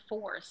the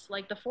force.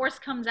 Like the force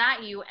comes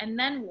at you, and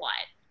then what?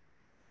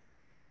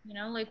 You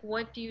know, like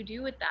what do you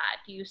do with that?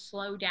 Do you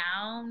slow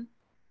down?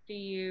 Do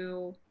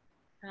you,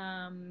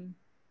 um,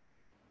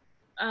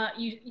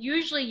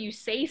 usually you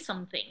say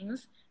some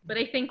things, but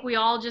I think we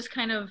all just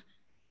kind of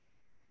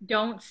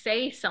don't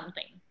say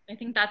something. I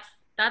think that's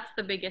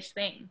the biggest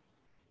thing,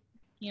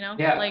 you know?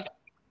 Yeah. Like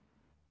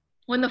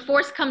when the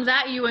force comes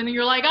at you and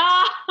you're like,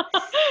 ah,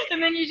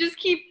 and then you just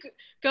keep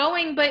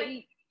going, but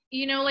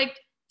you know, like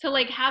to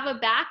like have a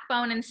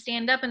backbone and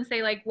stand up and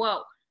say like,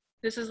 whoa,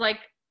 this is like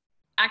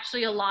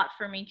actually a lot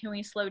for me. Can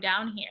we slow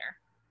down here?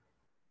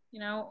 You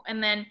know,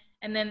 and then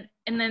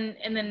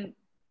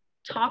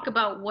talk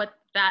about what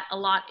that a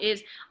lot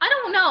is. I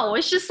don't know.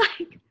 It's just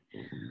like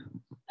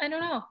I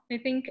don't know. I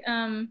think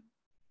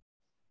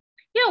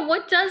yeah,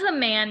 what does a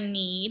man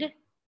need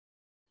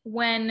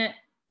when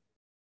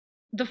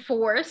the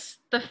force,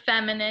 the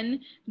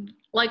feminine,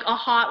 like a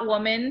hot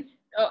woman,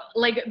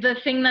 like the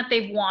thing that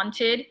they've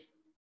wanted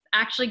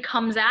actually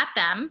comes at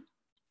them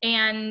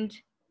and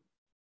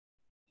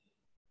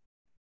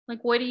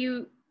like what do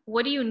you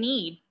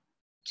need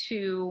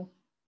to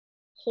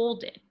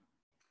hold it?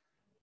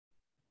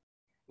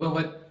 Well,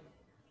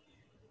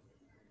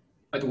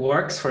 what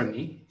works for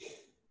me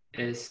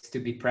is to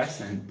be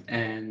present,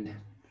 and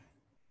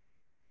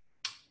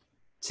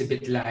it's a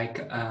bit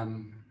like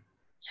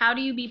How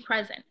do you be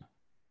present?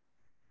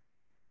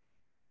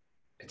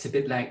 it's a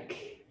bit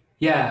like,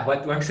 yeah,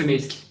 what works for me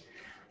is,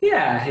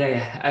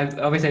 yeah. I've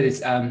always said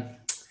this.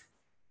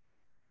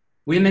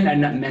 Women are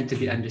not meant to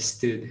be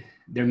understood;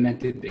 they're meant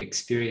to be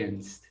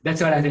experienced.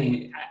 That's what I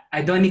think.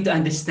 I don't need to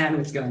understand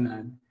what's going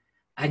on.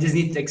 I just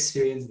need to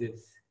experience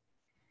this.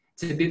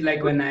 It's a bit like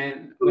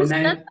Who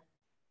said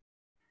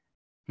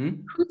hmm?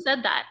 who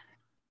said that?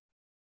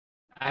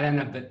 I don't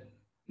know, but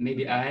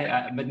maybe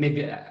but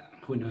maybe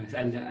who knows?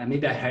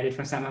 Maybe I heard it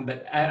from someone,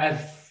 but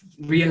I've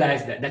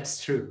realized that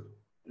that's true.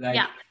 Like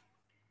Yeah.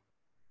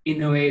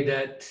 in a way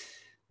that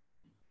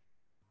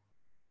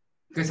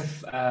because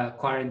of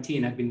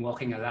quarantine, I've been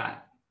walking a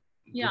lot.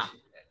 Yeah.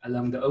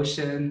 Along the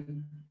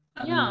ocean,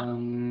 Yeah.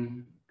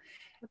 along,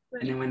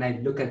 and then when I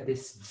look at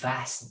this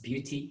vast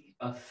beauty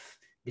of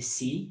the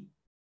sea,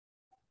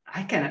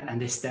 I cannot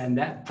understand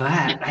that,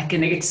 but I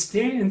can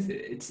experience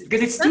it. It's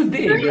because it's too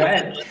big,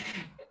 right?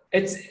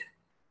 It's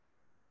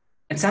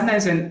and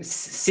sometimes when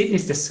Sydney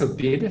is just so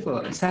beautiful,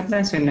 and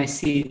sometimes when I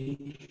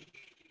see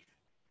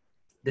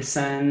the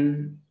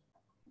sun,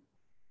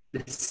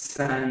 the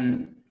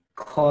sun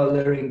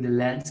coloring the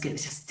landscape,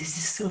 it's just this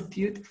is so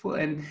beautiful,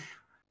 and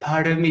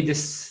part of me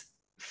just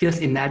feels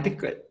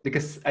inadequate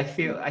because I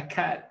feel I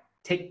can't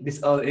take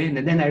this all in,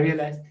 and then I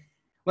realize,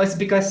 well, it's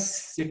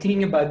because you're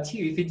thinking about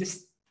you.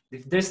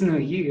 If there's no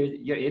you,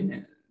 you're in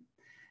it.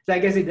 So I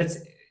guess that's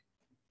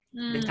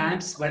the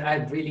times where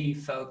I've really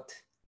felt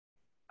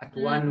at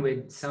one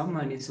with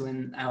someone is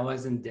when I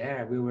wasn't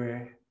there. We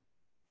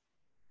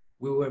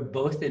were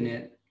both in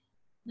it.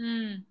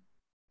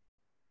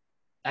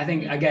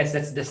 I guess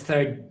that's the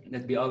third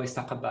that we always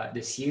talk about.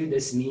 There's you,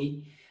 there's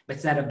me, but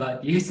it's not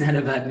about you, it's not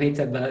about me, it's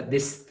about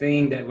this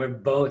thing that we're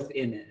both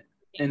in it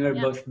and we're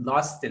both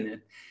lost in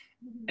it.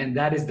 And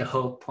that is the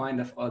whole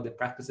point of all the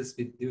practices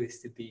we do,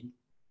 is to be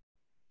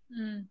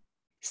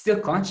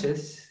still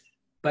conscious,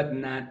 but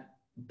not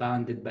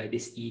bounded by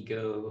this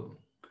ego.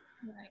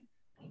 Right.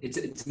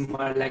 It's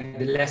more like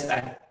when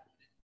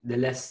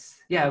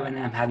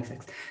I'm having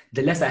sex,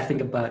 the less I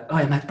think about, oh,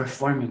 am I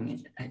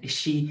performing?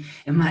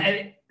 Am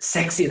I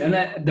sexy? And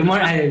the more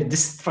I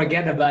just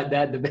forget about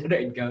that, the better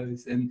it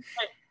goes. And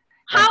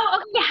how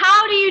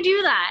do you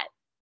do that?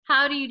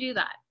 How do you do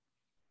that?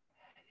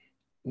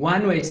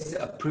 One way is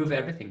to approve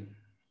everything.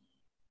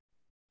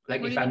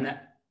 Like if I'm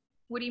not.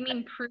 What do you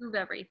mean prove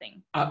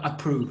everything?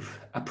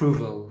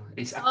 Approval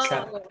is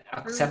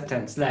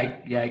acceptance.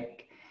 Like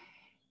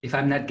if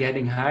I'm not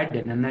getting hard,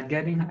 then I'm not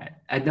getting hard.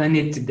 I don't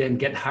need to then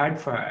get hard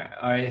for her.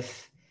 Or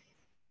if,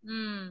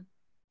 or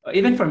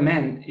even for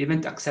men,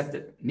 even to accept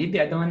that maybe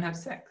I don't want to have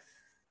sex,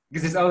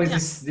 because there's always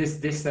this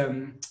That's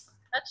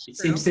it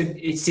true.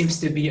 seems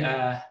to be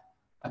a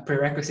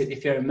prerequisite.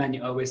 If you're a man,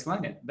 you always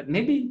want it, but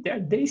maybe there are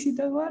days you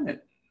don't want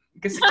it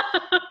because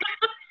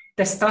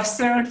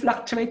testosterone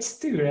fluctuates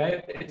too,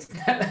 right? It's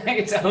not like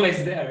it's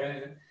always there,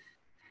 right?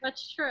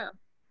 That's true.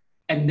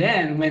 And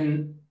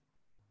then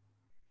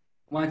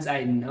once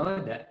I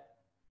know that,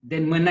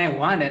 then when I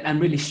want it, I'm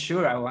really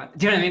sure I want it.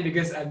 Do you know what I mean?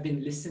 Because I've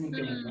been listening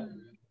to my body.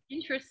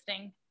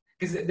 Interesting.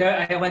 Because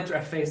I went through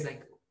a phase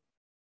like,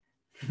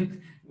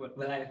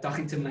 when I'm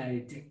talking to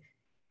my dick,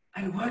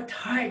 I worked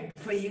hard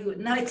for you.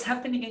 Now it's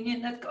happening and you're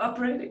not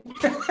cooperating.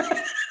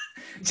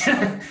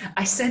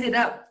 I set it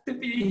up to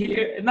be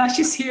here, and now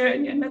she's here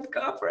and you're not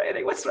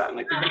cooperating. What's wrong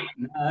with you?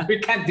 No, we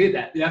can't do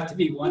that. You have to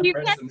be one person. You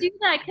can't do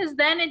that because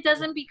then it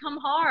doesn't become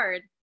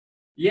hard.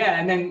 Yeah,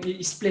 and then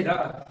you split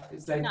up.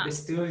 It's like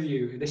there's two of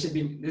you. There should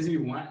be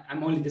one.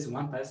 I'm only just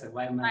one person.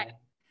 Why am I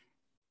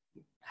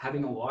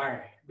having a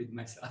war with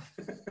myself?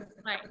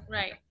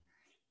 Right.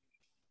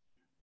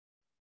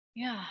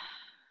 Yeah.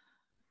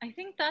 I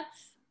think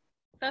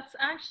that's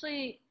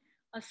actually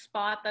a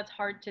spot that's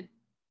hard to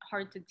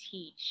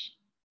teach,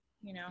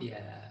 you know?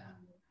 Yeah.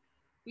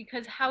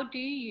 Because how do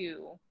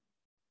you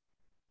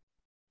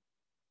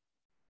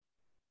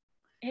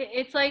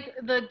it's like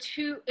the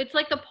two, it's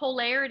like the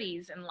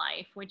polarities in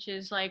life, which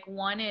is like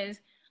one is,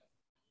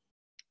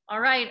 all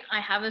right, I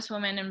have this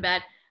woman in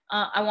bed,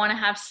 I want to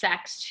have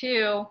sex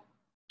too,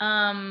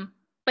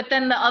 but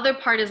then the other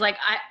part is like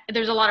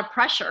there's a lot of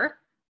pressure,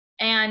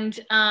 and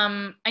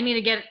I need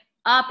to get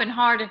up and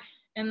hard,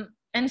 and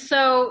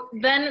so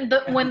then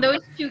when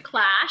those two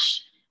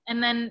clash,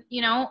 and then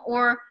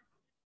or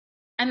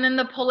and then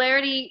the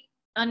polarity,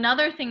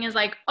 another thing is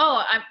like,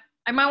 oh,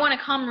 I might want to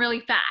come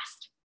really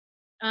fast,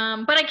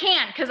 but I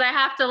can't because I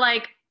have to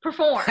like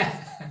perform,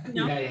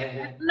 Yeah.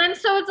 and then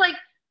so it's like,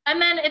 and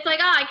then it's like,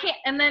 I can't,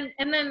 and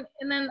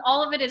then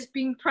all of it is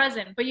being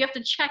present, but you have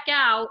to check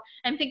out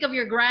and think of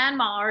your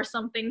grandma or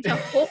something to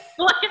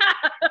like,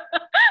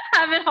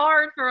 have it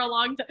hard for a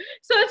long time.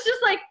 So it's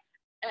just like,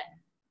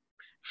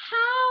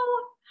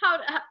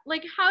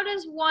 how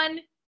does one,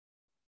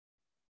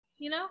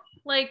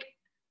 like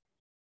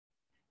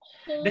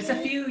There's a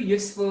hold. few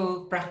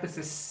useful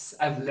practices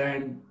I've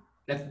learned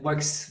that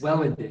works well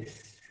with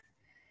this.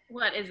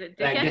 What is it?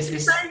 Dick Like this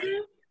is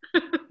exercises?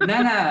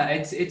 no,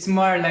 it's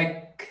more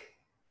like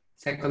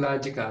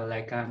psychological.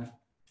 Like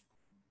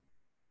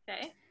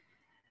Okay.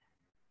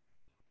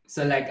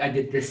 so like I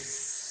did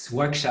this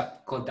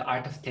workshop called The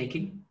Art of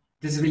Taking.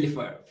 This is really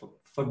for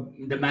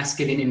the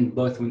masculine in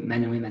both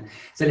men and women.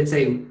 So let's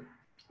say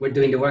we're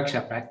doing the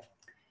workshop, right?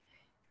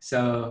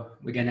 So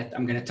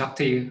I'm gonna talk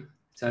to you.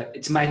 So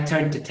it's my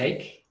turn to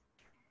take.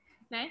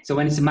 Okay. So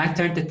when it's my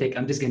turn to take,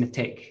 I'm just gonna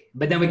take.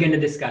 But then we're gonna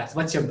discuss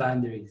what's your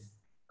boundaries.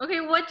 Okay,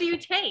 what do you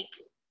take?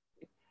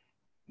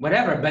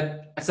 Whatever,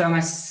 but as long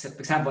as, for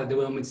example, the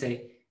woman would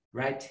say,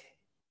 right,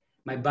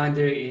 my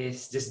boundary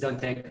is just don't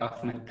take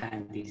off my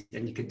panties,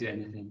 and you could do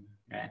anything,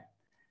 right?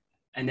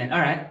 And then, all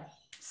right,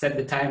 set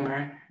the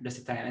timer, there's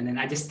the time, and then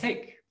I just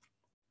take.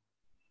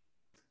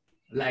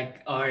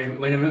 Like, or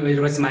when it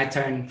was my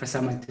turn for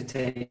someone to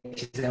take,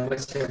 she said,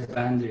 what's your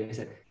boundary? I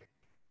said,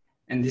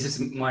 and this is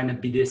more in a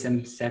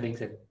BDSM setting,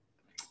 said,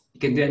 you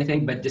can do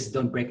anything, but just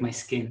don't break my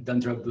skin, don't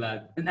draw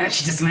blood. And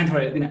she just went for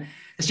it,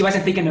 She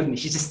wasn't thinking of me,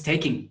 she's just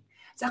taking.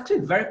 It's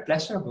actually very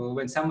pleasurable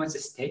when someone's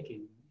just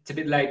taking. It's a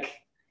bit like,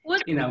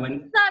 What when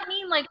does that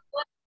mean? Like,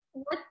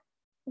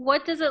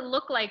 what does it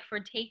look like for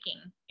taking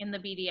in the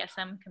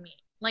BDSM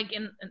community? Like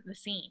in the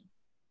scene?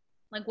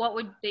 Like, what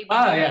would they be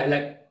doing?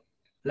 yeah,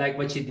 like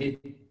what she did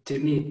to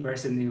me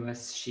personally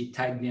was she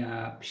tied me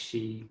up.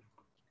 She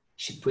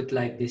put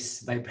like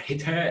this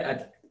vibrator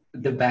at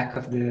the back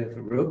of the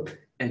rope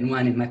and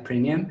one in my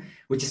perineum,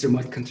 which is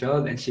remote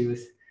controlled, and she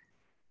was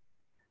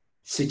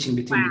switching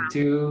between the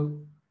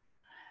two.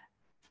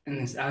 And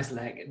I was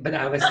like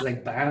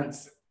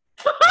bounced.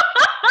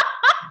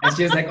 And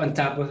she was like on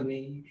top of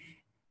me.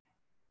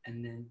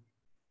 And then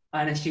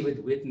Anna, she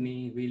would whip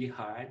me really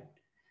hard.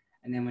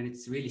 And then when it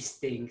really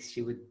stings,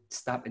 she would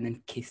stop and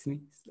then kiss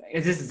me.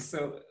 This is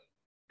so.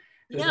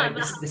 It's like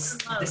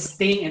the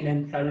sting, and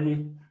then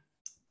suddenly.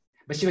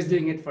 But she was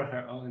doing it for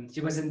her own.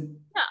 She wasn't.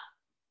 Yeah.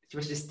 She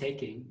was just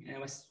taking,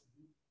 and it's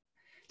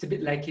a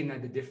bit like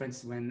the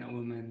difference when a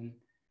woman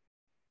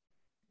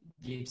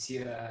gives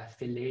you a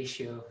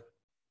fellatio.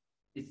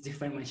 It's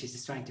different when she's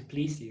just trying to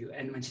please you,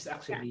 and when she's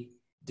actually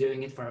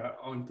doing it for her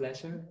own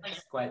pleasure.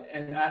 It's quite,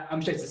 and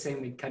I'm sure it's the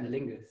same with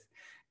cunnilingus.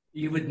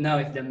 You would know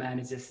if the man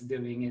is just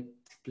doing it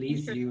to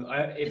please you,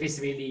 or if he's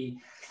really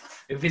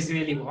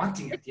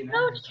wanting it.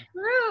 So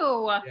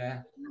true.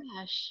 Yeah.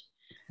 Gosh.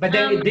 But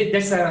then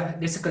there's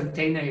a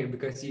container here,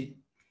 because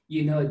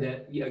you know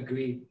that you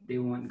agree they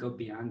won't go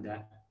beyond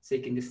that, so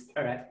you can just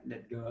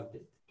let go of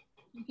it.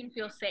 You can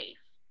feel safe.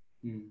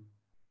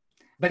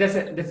 But that's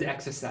the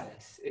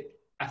exercise.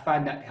 I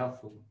find that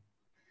helpful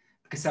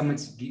because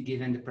someone's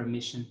given the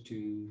permission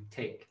to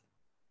take.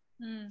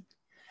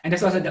 And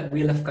there's also the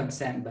Wheel of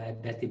Consent by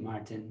Betty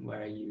Martin,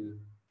 where you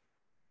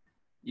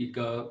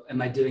go,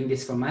 am I doing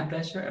this for my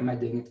pleasure? Am I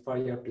doing it for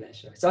your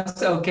pleasure? It's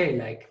also okay.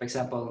 Like, for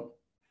example,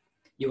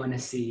 you want to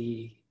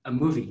see a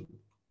movie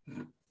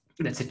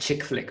that's a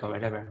chick flick or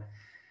whatever.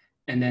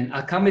 And then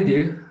I'll come with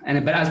you,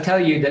 but I'll tell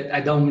you that I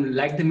don't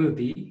like the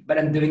movie, but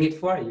I'm doing it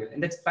for you.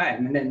 And that's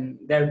fine. And then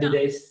there will be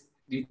days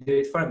you do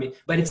it for me,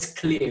 but it's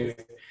clear.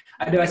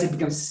 Otherwise it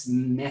becomes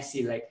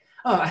messy. Like,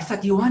 oh, I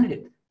thought you wanted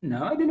it.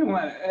 No, I didn't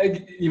want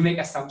it. You make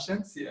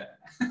assumptions. Yeah.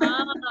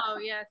 Oh,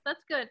 yes.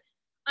 That's good.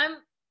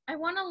 I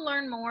want to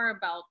learn more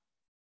about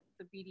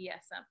the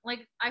BDSM.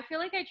 Like, I feel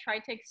like I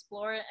tried to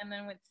explore it, and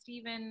then with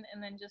Steven,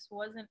 and then just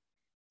wasn't.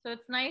 So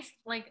it's nice,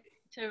 like,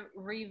 to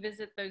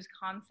revisit those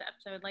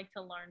concepts. I would like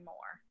to learn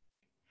more.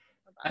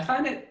 I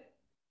find it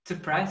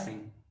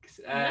surprising.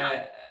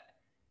 I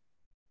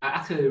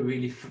actually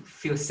really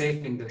feel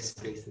safe in those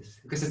spaces,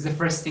 because it's the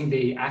first thing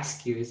they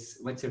ask you is,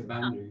 what's your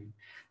boundary?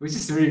 Which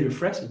is really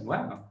refreshing.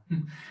 Wow.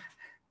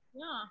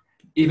 Yeah.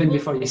 Even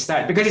before you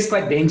start, because it's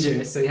quite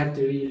dangerous, so you have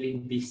to really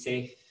be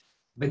safe.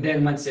 But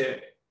then once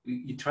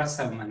you trust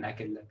someone, I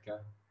can let go.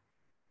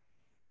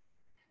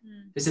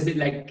 It's a bit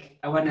like,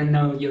 I want to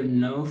know your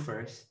no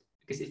first,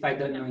 because if I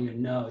don't know your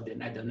no,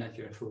 then I don't know if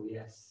you're a full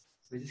yes.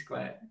 So it's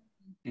quite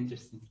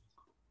interesting.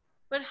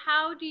 But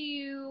how do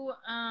you,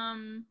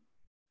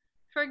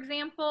 for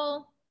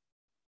example,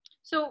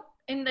 So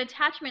in the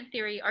attachment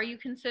theory, are you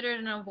considered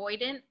an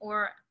avoidant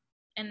or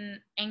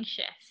an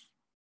anxious?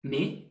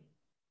 Me?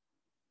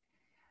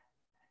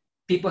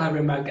 People have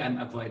remarked I'm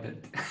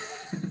avoidant.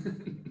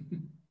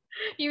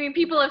 You mean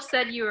people have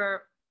said you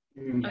were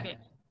Yeah. okay?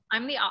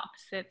 I'm the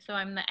opposite, so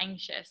I'm the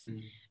anxious.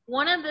 Mm.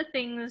 One of the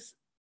things,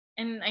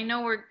 and I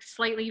know we're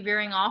slightly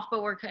veering off,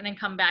 but we're gonna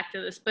come back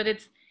to this. But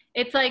it's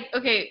like,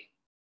 okay,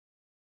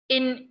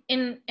 in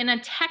a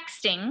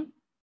texting,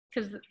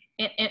 because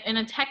in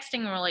a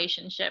texting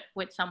relationship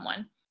with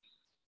someone,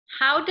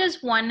 how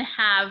does one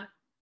have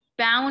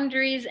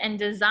boundaries and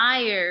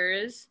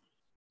desires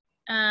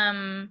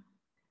in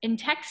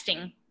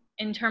texting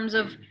in terms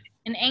of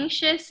an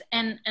anxious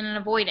and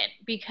an avoidant?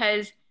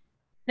 Because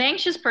the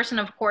anxious person,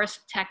 of course,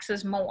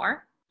 texts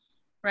more,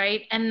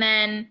 right? And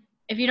then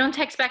if you don't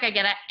text back, I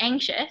get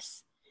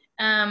anxious.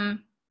 You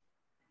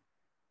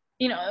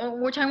know,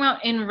 we're talking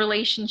about in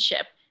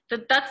relationship.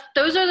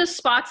 Those are the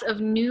spots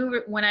of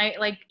new, when I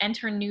like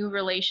enter new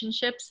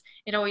relationships,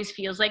 it always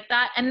feels like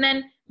that. And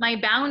then my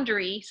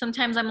boundary,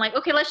 sometimes I'm like,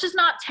 okay, let's just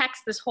not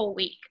text this whole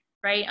week,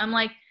 right? I'm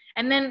like,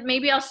 and then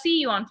maybe I'll see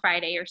you on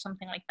Friday or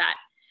something like that.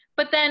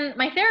 But then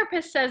my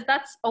therapist says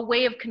that's a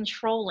way of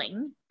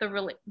controlling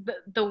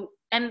the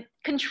and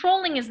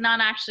controlling is not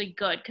actually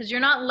good because you're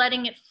not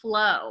letting it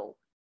flow,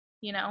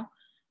 you know.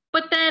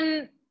 But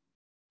then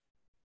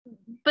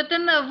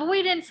the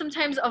avoidance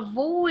sometimes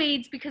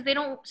avoids because they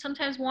don't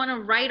sometimes want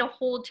to write a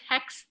whole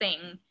text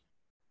thing,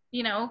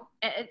 you know.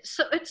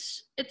 So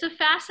it's a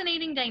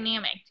fascinating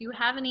dynamic. Do you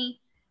have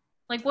any,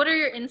 like, what are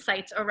your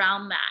insights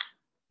around that?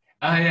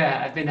 Oh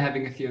yeah, I've been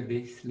having a few of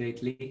these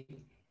lately.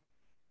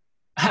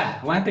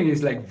 One thing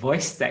is like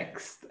voice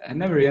text. I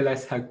never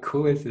realized how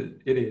cool it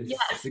is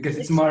Yes, because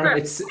it's true.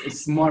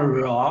 it's more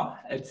raw.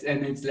 It's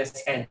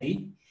less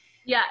heavy.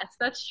 Yes,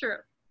 that's true.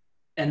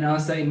 And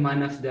also in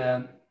one of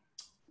the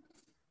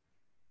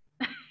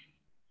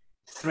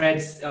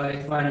threads,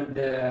 if one of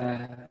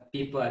the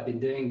people have been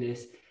doing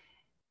this,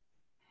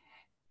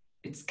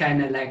 it's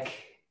kind of like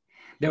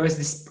there was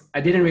this. I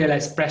didn't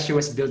realize pressure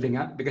was building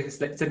up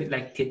because it's a bit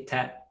like tit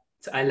tat.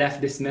 So I left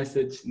this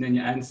message, and then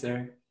you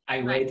answer. I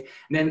Right. wait,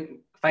 and then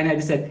finally I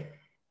just said,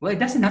 "Well, it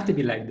doesn't have to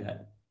be like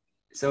that.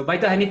 So why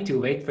do I need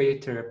to wait for you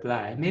to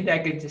reply? Maybe I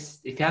could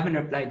just, if you haven't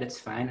replied, that's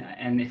fine.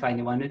 And if I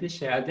wanted to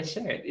share, I'll just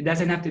share it. It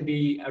doesn't have to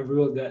be a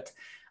rule that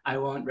I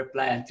won't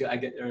reply until I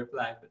get a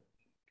reply. But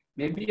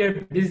maybe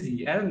you're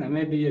busy. I don't know.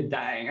 Maybe you're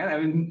dying. I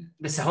mean,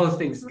 there's a whole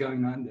thing's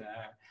going on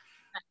there.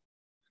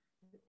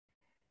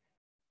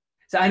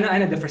 So I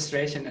know the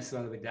frustration as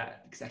well with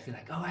that because I feel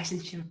like, oh, why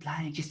isn't she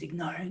replying? She's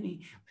ignoring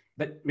me.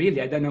 But really,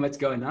 I don't know what's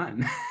going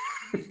on.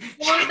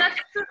 Well, that's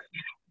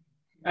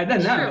I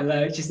don't know. true.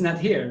 Like she's not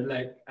here.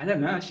 Like I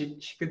don't know. She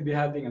could be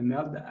having a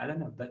meltdown. I don't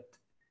know.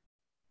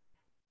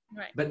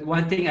 Right. But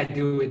one thing I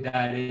do with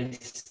that is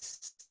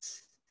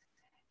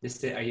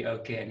just say, "Are you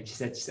okay?" And if she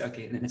said she's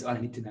okay, then that's all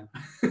I need to know.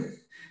 You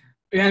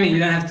know what I mean? You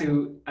don't have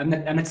to. I'm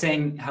not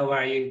saying how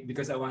are you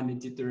because I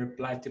wanted you to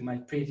reply to my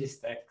previous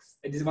text.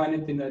 I just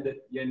wanted to know that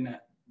you're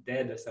not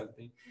dead or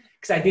something.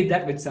 Because I did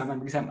that with someone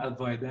because I'm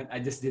avoidant. I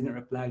just didn't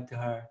reply to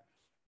her.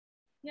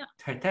 Yeah.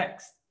 To her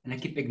text, and I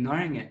keep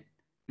ignoring it.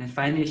 And then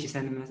finally, she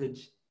sent a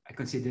message. I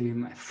consider you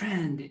my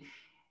friend.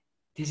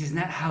 This is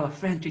not how a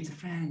friend treats a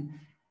friend.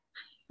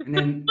 And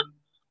then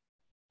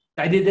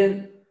I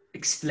didn't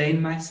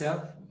explain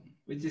myself,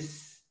 which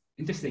is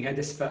interesting. I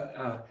just felt,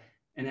 oh,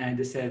 and I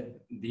just said,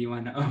 "Do you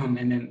want to own?"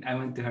 And then I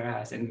went to her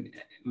house and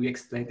we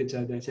explained to each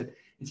other.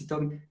 And she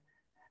told me,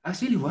 "I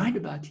was really worried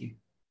about you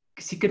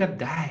because you could have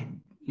died.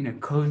 You know,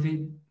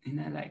 COVID. You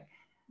know,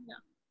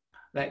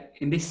 like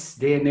in this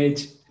day and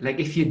age, like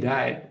if you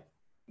died,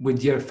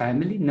 would your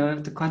family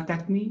know to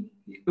contact me?"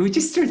 Which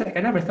is true. Like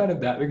I never thought of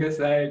that because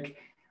like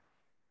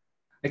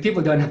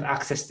people don't have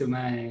access to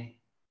my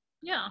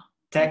Yeah.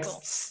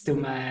 texts, to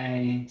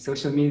my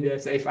social media.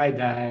 So if I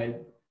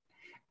died,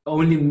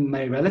 only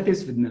my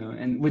relatives would know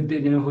and would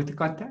they know who to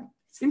contact.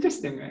 It's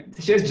interesting, right?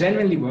 She was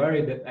genuinely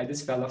worried that I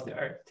just fell off the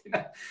earth.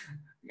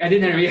 I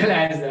didn't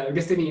realize that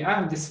because to me,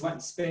 I just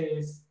want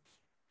space.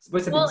 It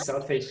was a bit Well,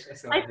 selfish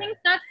as well. I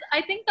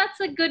think that's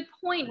a good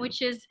point,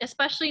 which is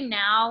especially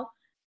now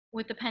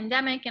with the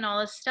pandemic and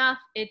all this stuff,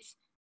 it's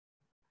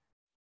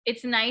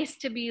nice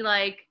to be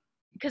like,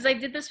 because I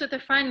did this with a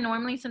friend.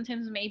 Normally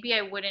sometimes maybe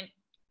I wouldn't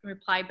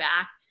reply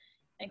back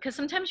because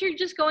sometimes you're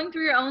just going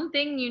through your own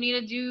thing. You need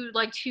to do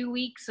like 2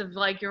 weeks of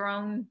like your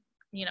own,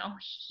 you know,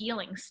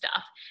 healing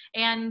stuff.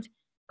 And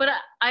but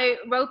I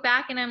wrote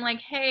back and I'm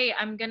like, hey,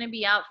 I'm gonna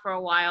be out for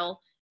a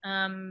while.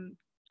 I'm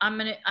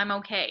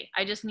okay.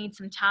 I just need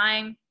some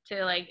time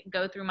to like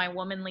go through my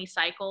womanly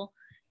cycle,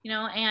 you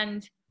know.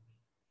 And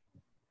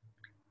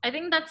I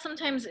think that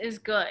sometimes is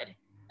good.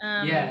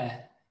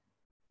 Yeah.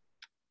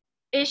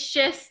 It's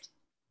just,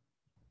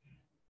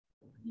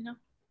 you know,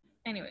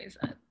 anyways,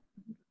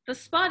 the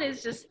spot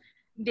is just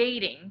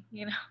dating,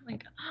 you know,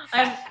 like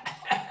I'm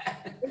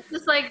it's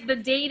just like the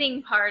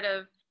dating part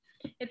of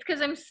it's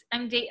because I'm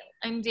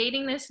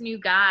dating this new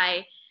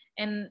guy,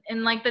 and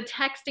like the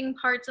texting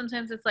part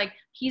sometimes it's like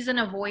he's an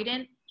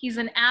avoidant. he's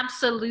an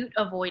absolute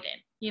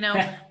avoidant.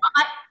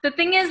 The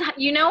thing is,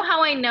 you know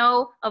how I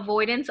know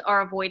avoidance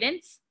are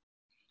avoidance?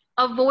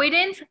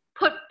 Avoidance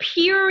put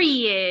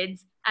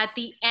periods at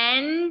the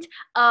end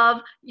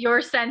of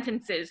your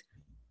sentences.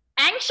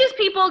 Anxious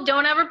people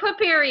don't ever put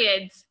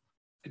periods.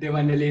 They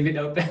want to leave it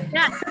open.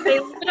 Yeah, they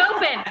leave it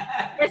open.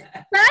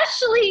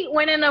 Especially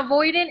when an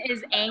avoidant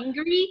is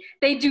angry,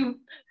 they do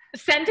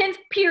sentence,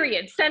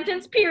 period,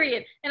 sentence,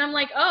 period. And I'm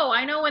like, oh,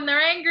 I know when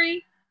they're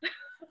angry.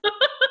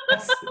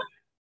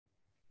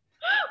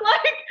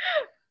 Like,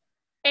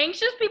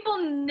 anxious people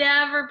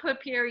never put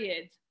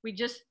periods.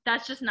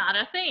 That's just not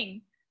a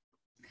thing.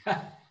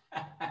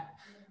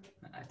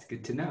 That's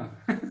good to know.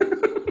 You're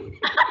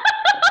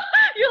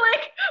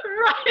like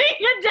writing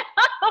it down.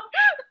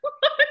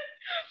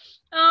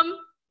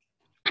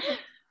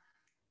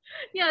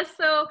 Yeah,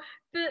 so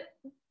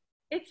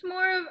it's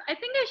more of, I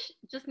think I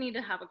just need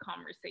to have a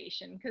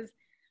conversation, because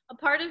a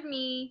part of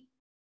me,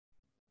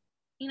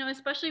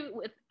 especially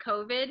with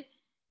COVID,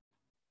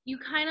 you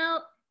kind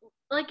of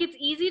like, it's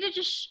easier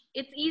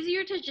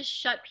to just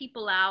shut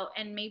people out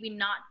and maybe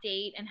not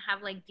date and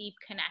have like deep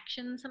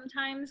connections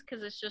sometimes,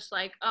 because it's just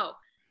like, oh,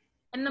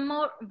 and the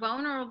more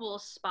vulnerable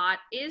spot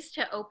is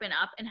to open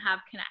up and have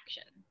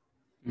connection.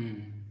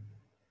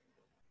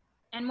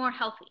 And more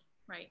healthy,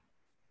 right?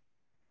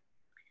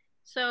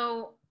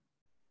 So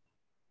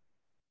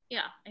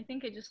yeah, I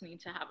think I just need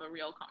to have a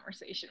real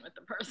conversation with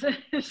the person.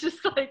 It's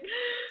just like,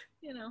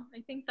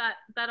 I think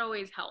that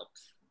always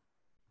helps.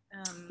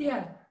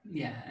 Yeah,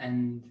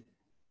 and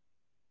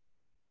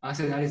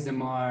also notice the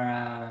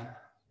more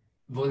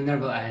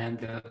vulnerable I am,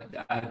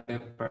 the other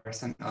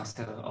person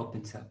also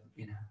opens up,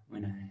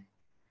 when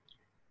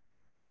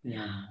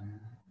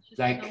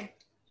like, so,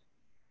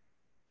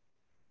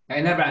 I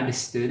never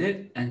understood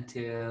it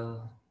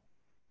until,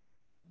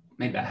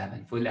 maybe I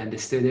haven't fully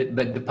understood it,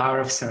 but the power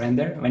of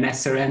surrender. When I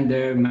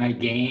surrender my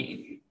game,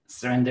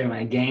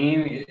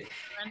 it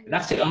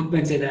actually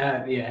opens it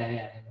up.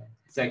 Yeah.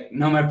 It's like,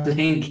 no more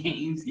playing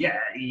games. Yeah.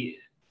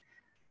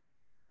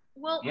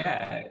 Well,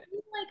 yeah.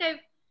 Like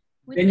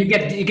then you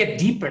get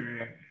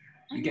deeper.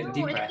 You get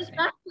deeper.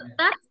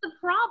 That's the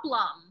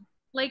problem.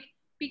 Like,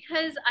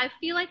 because I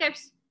feel like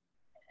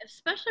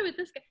especially with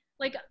this guy,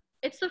 like,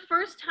 it's the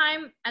first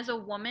time as a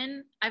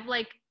woman I've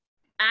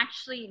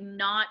actually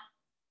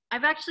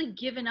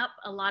given up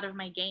a lot of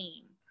my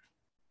game.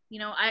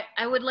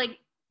 I would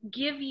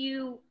give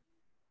you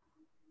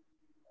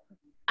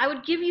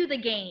the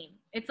game.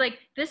 It's like,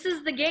 this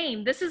is the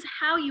game. This is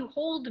how you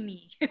hold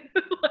me.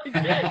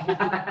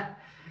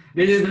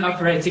 This is the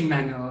operating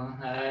manual.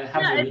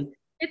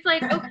 It's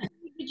like, okay,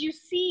 did you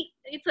see?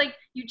 It's like,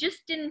 you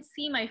just didn't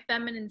see my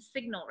feminine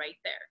signal right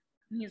there.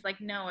 And he's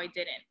like, no, I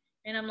didn't.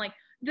 And I'm like,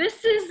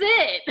 this is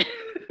it.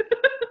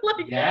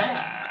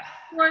 Yeah.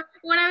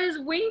 When I was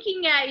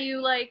winking at you,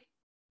 like,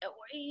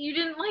 you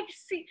didn't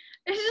see.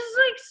 It's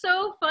just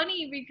so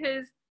funny,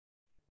 because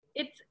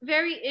it's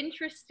very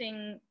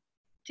interesting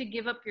to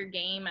give up your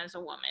game as a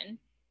woman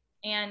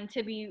and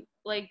to be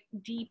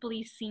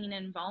deeply seen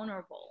and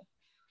vulnerable.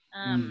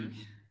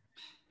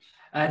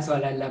 That's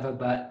what I love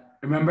about,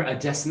 remember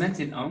adjustments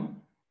in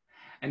Om?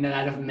 And a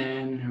lot of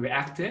men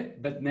react to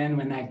it, but then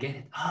when I get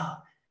it, oh,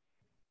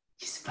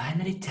 she's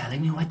finally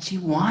telling me what she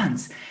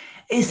wants.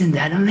 Isn't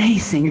that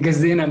amazing?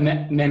 Because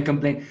men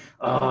complain,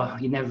 oh,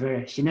 she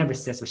never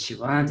says what she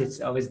wants.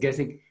 It's always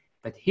guessing.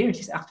 But here,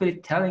 she's actually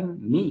telling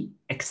me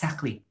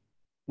exactly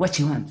what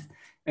she wants.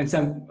 And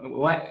then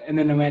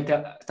when I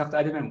talk to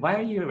other men, why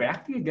are you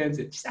reacting against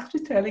it? She's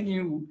actually telling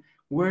you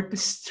where to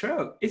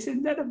stroke.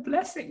 Isn't that a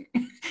blessing?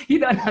 You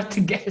don't have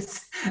to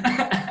guess.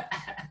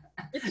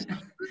 It's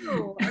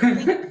true.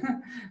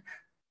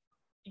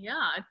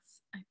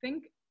 I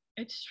think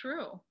it's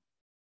true.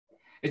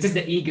 It's just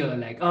the ego,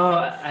 like, oh,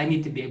 I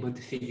need to be able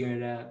to figure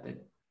it out. But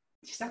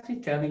she's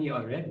actually telling you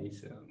already.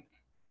 So,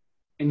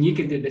 and you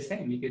can do the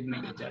same. You could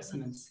make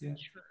adjustments. Yeah.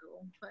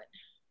 True, but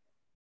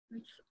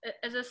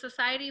as a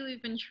society,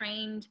 we've been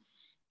trained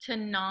to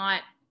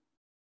not.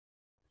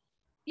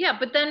 Yeah,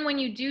 but then when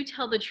you do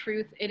tell the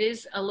truth, it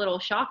is a little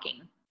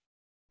shocking.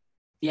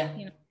 Yeah.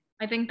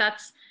 I think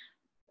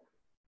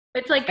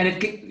it's like, and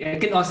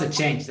it can also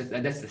change.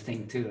 That's the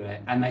thing too,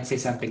 right? I might say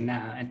something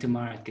now, and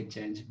tomorrow it could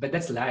change. But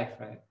that's life,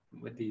 right?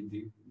 What do you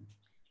do?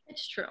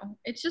 It's true.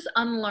 It's just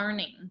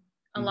unlearning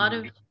a lot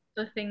of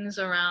the things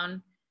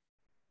around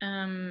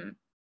men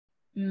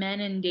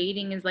and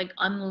dating is like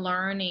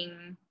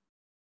unlearning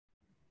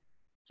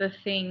the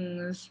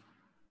things.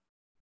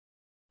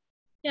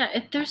 Yeah,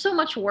 there's so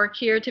much work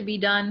here to be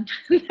done.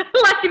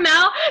 Like,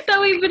 now that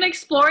we've been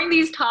exploring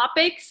these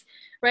topics,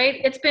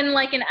 right? It's been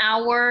like an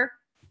hour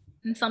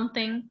and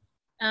something.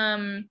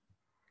 And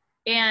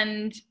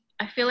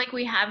I feel like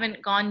we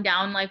haven't gone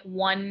down like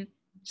one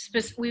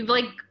we've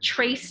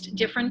traced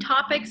different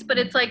topics, but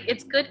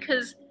it's good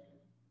because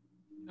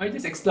we're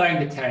just exploring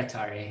the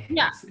territory.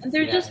 Yeah,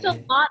 there's just a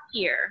lot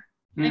here.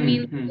 I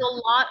mean, there's a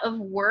lot of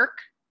work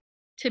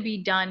to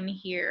be done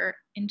here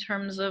in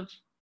terms of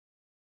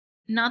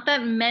not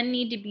that men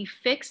need to be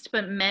fixed,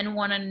 but men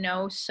want to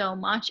know so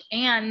much,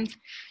 and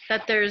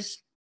that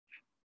there's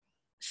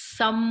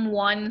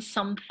something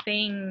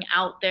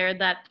out there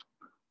that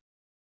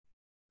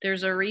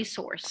there's a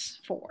resource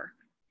for,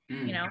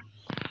 you know?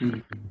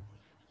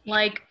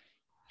 Like,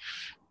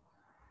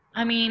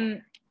 I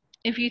mean,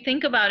 if you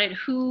think about it,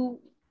 who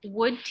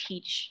would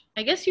teach?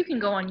 I guess you can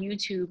go on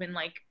YouTube and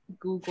like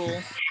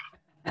Google,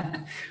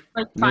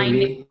 like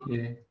finding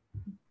Maybe,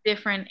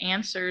 different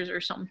answers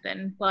or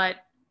something. But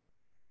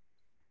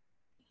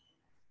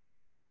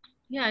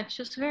yeah, it's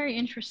just very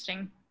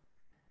interesting.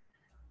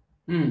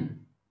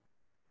 And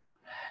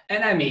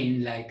I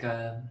mean, like,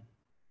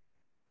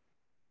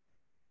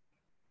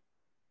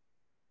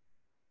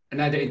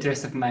 another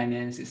interest of mine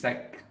is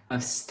like I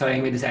was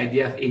toying with this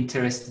idea of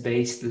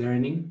interest-based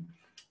learning.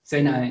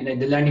 So now,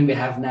 the learning we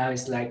have now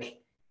is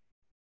like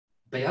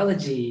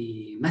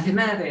biology,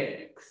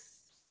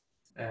 mathematics,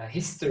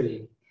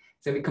 history.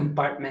 So we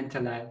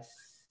compartmentalize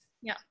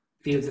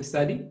fields of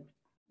study.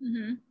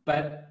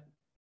 But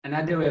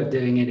another way of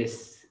doing it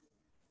is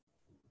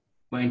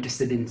we're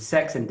interested in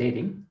sex and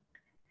dating.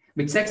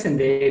 With sex and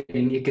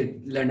dating, you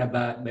could learn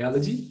about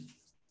biology,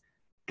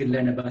 you can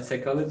learn about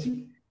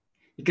psychology,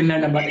 you can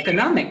learn about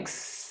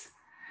economics.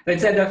 But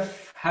instead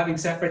of having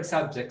separate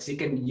subjects, you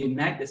can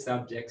unite the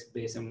subjects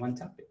based on one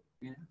topic.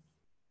 Yeah.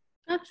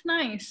 That's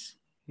nice.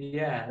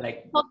 Yeah,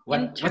 like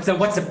what's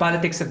the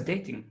politics of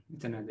dating?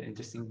 It's another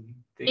interesting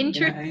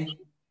thing.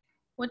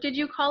 What did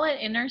you call it?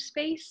 Inner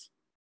space?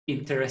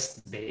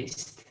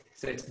 Interest-based.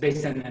 So it's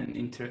based on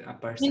a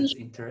person's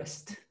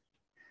interest.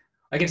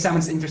 Like if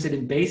someone's interested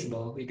in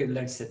baseball, you could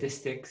learn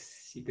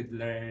statistics, you could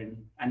learn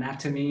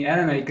anatomy, I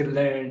don't know, you could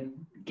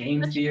learn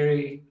game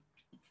theory.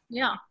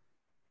 Yeah,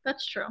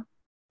 that's true.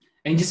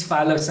 And just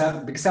follow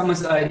because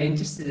someone's already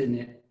interested in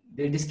it,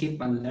 they just keep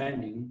on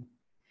learning.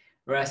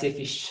 Whereas if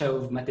you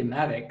show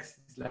mathematics,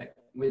 it's like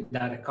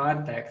without a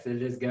context, they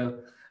just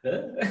go,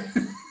 Right.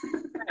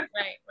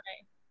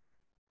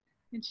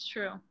 It's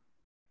true.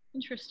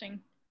 Interesting.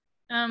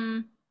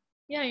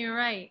 Yeah, you're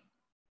right.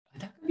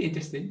 That could be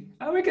interesting.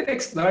 How we could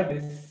explore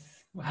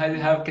this?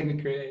 How can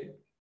we create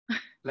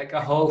like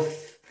a whole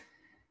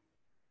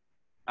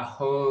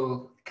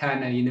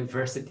kind of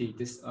university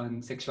just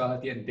on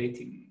sexuality and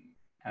dating?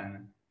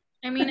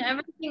 I mean,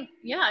 everything.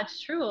 Yeah, it's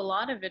true. A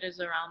lot of it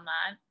is around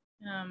that.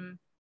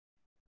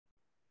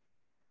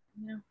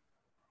 Yeah.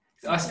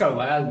 It's Oscar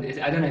Wilde.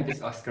 I don't know if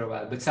it's Oscar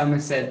Wilde, but someone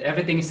said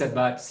everything is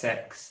about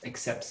sex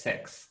except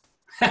sex.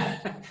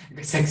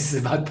 Because sex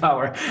is about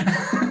power.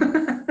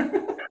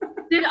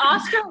 Did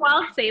Oscar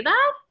Wilde say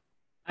that?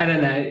 I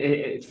don't know.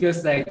 It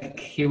feels like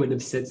he would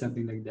have said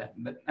something like that,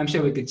 but I'm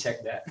sure we could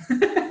check that.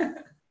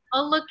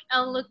 I'll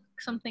look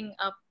something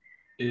up.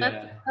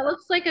 Yeah. That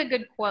looks like a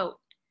good quote.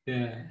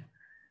 Yeah.